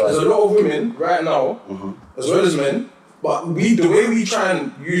saying there's a lot of women right now, as well as men, but the way we try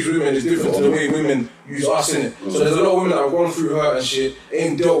and use women is different to the way women use us, innit? So there's a lot of women that have gone through hurt and shit,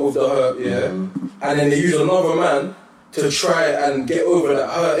 ain't dealt with the hurt, and then they use another man to try and get over that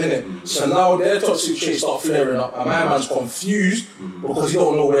hurt, innit? So now their toxic traits start flaring up, and my man's confused because he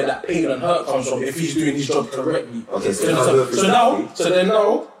don't know where that pain and hurt comes from if he's doing his job correctly. Okay, So now,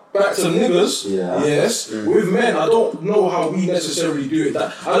 back to niggas, yes, with men, I don't know how we necessarily do it.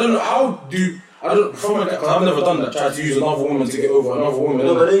 I don't know because I've never done that, try to use another woman to get over another woman.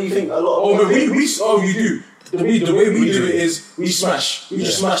 No, but then you think a lot of you do. The way we do it is we smash. We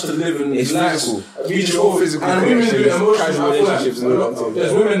just smash the living. It's lives. physical. We just all physical. And women do it emotionally. Casual relationships.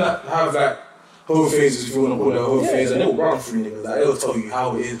 There's women that have like whole phases, if you want to call it a whole phase, and they'll run through niggas. Like they'll tell you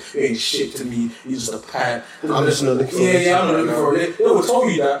how it is. You ain't shit to me. You just a pad. I'm just not looking for it. I'm not looking for it. They will tell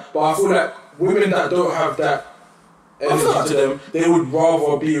you that, but I feel like women that don't have that energy to them, they would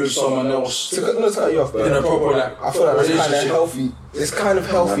rather be with someone else. Let's cut you off, bro. In a proper I feel like that's kind of healthy. It's kind of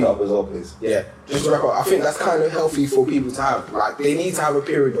healthy. Yeah. Just to wrap up. I think that's kind of healthy for people to have. Like they need to have a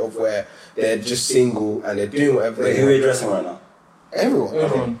period of where they're just single and they're doing whatever Wait, they who are want. you addressing right now?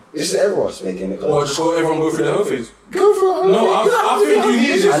 Everyone. It's everyone. Just making it Or just go everyone go through their whole phase. Go for it. No, I think you need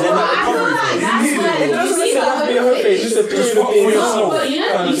it. And then that recovery phase. It doesn't have to be a whole phase. It's just a period of being yourself. But you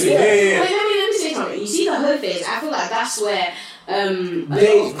know, Kind of you see, thing. wait, let me say something. You see the whole phase. I feel like that's where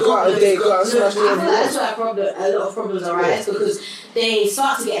They go out and smash I feel like that's where a lot of problems arise because they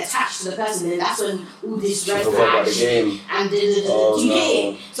start to get attached to the person, and that's when all this red Forgot about the flash game. and Oh, do you get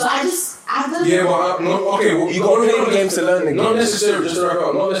no. it? So I don't Yeah, but okay. Well, You gotta play the games to learn the game. Not necessarily, just to wrap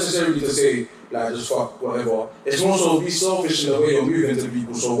up. Not necessarily to say like just fuck whatever. It's more so be selfish in the way you're moving to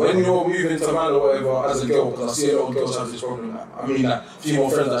people. So when you're moving to man or whatever as a girl, because I see a lot of girls have this problem. Like, I mean, like female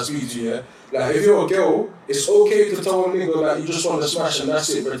friends that I speak to, yeah. Like if you're a girl, it's okay to tell a nigga like you just want to smash and that's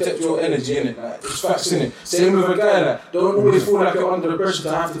it. Protect your energy in it. Like it's facts in it. Same with a guy. Like don't always feel like you're under the pressure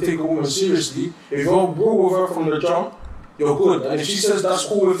to have to take a woman seriously. If you're bro with her from the jump, you're good. And if she says that's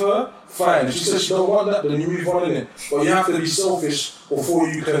cool with her, fine. If she says she don't want that, then you move on in it. But you have to be selfish before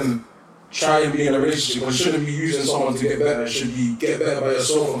you can try and be in a relationship. You shouldn't be using someone to get better. It should be get better by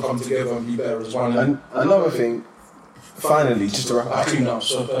yourself and come together and be better as one. And another thing, finally, just to wrap up. I think that was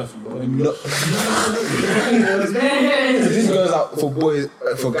so perfect. This goes out for boys,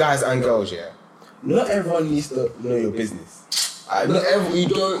 for guys and girls, yeah. Not everyone needs to know your business. You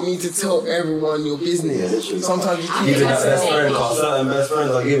don't need to tell everyone your business. Sometimes you keep Even it that best friend, because certain best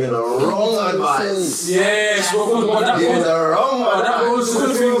friends are giving a wrong advice. Yes, but that Giving goes. the wrong That advice. goes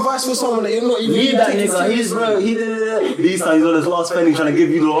Good for advice for someone that you're not even Leave that taking nigga, he's seriously. bro, he did it. These times he's on his last penny trying to give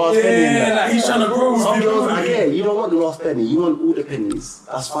you the last penny. Yeah, like he's trying to grow with Some you. girls, I get it, you don't want the last penny, you want all the pennies.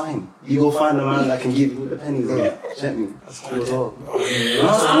 That's fine. You go find a man that can give you all the pennies. Yeah. Check me. That's cool as well.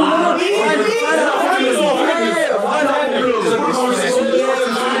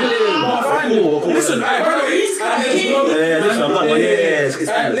 Listen,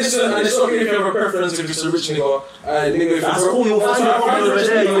 listen, and it's okay if you have a preference if it's a rich nigga. Nigga, if That's cool, you'll find your problem over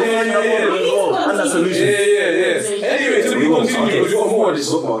there. You'll find your problem as well. And that solution. Yeah. Anyway, to be continued, because you got more of this.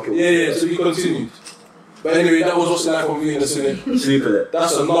 Yeah, to be continued. But anyway, that was what's like on Venus, innit? Sleep with it.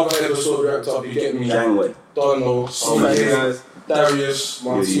 That's another episode wrapped up, you get me? Gangway. Donno, guys. Darius,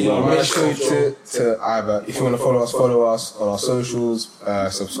 Martina, Make sure to either, if you want to follow us on our socials,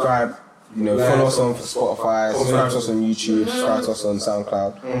 subscribe, follow us on Spotify, subscribe to us on YouTube, subscribe to us on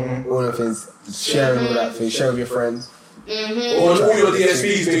SoundCloud, all the things, share all that thing, share with your friends. on all your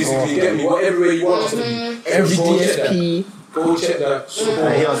DSPs basically, get me? Whatever you want us to be. Every Go check DSP. that. Go check that.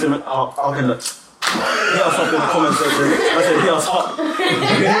 Hey, hit us in the, hit us up in the comment section. I said hit us up.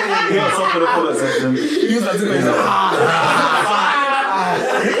 Hit us up in the comment section.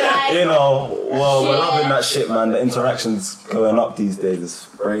 You know, well, we're loving that shit, man. The interactions going up these days. It's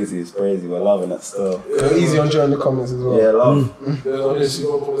crazy. We're loving it still. Go easy on joining the comments as well. Yeah, love.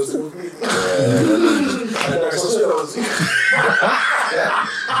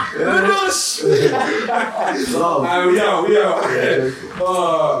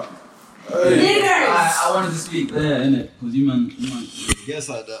 Love. Niggers! I wanted to speak there, innit? Because you man. Yes,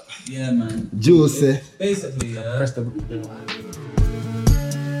 like that. Yeah, man. Juicy. Basically, yeah.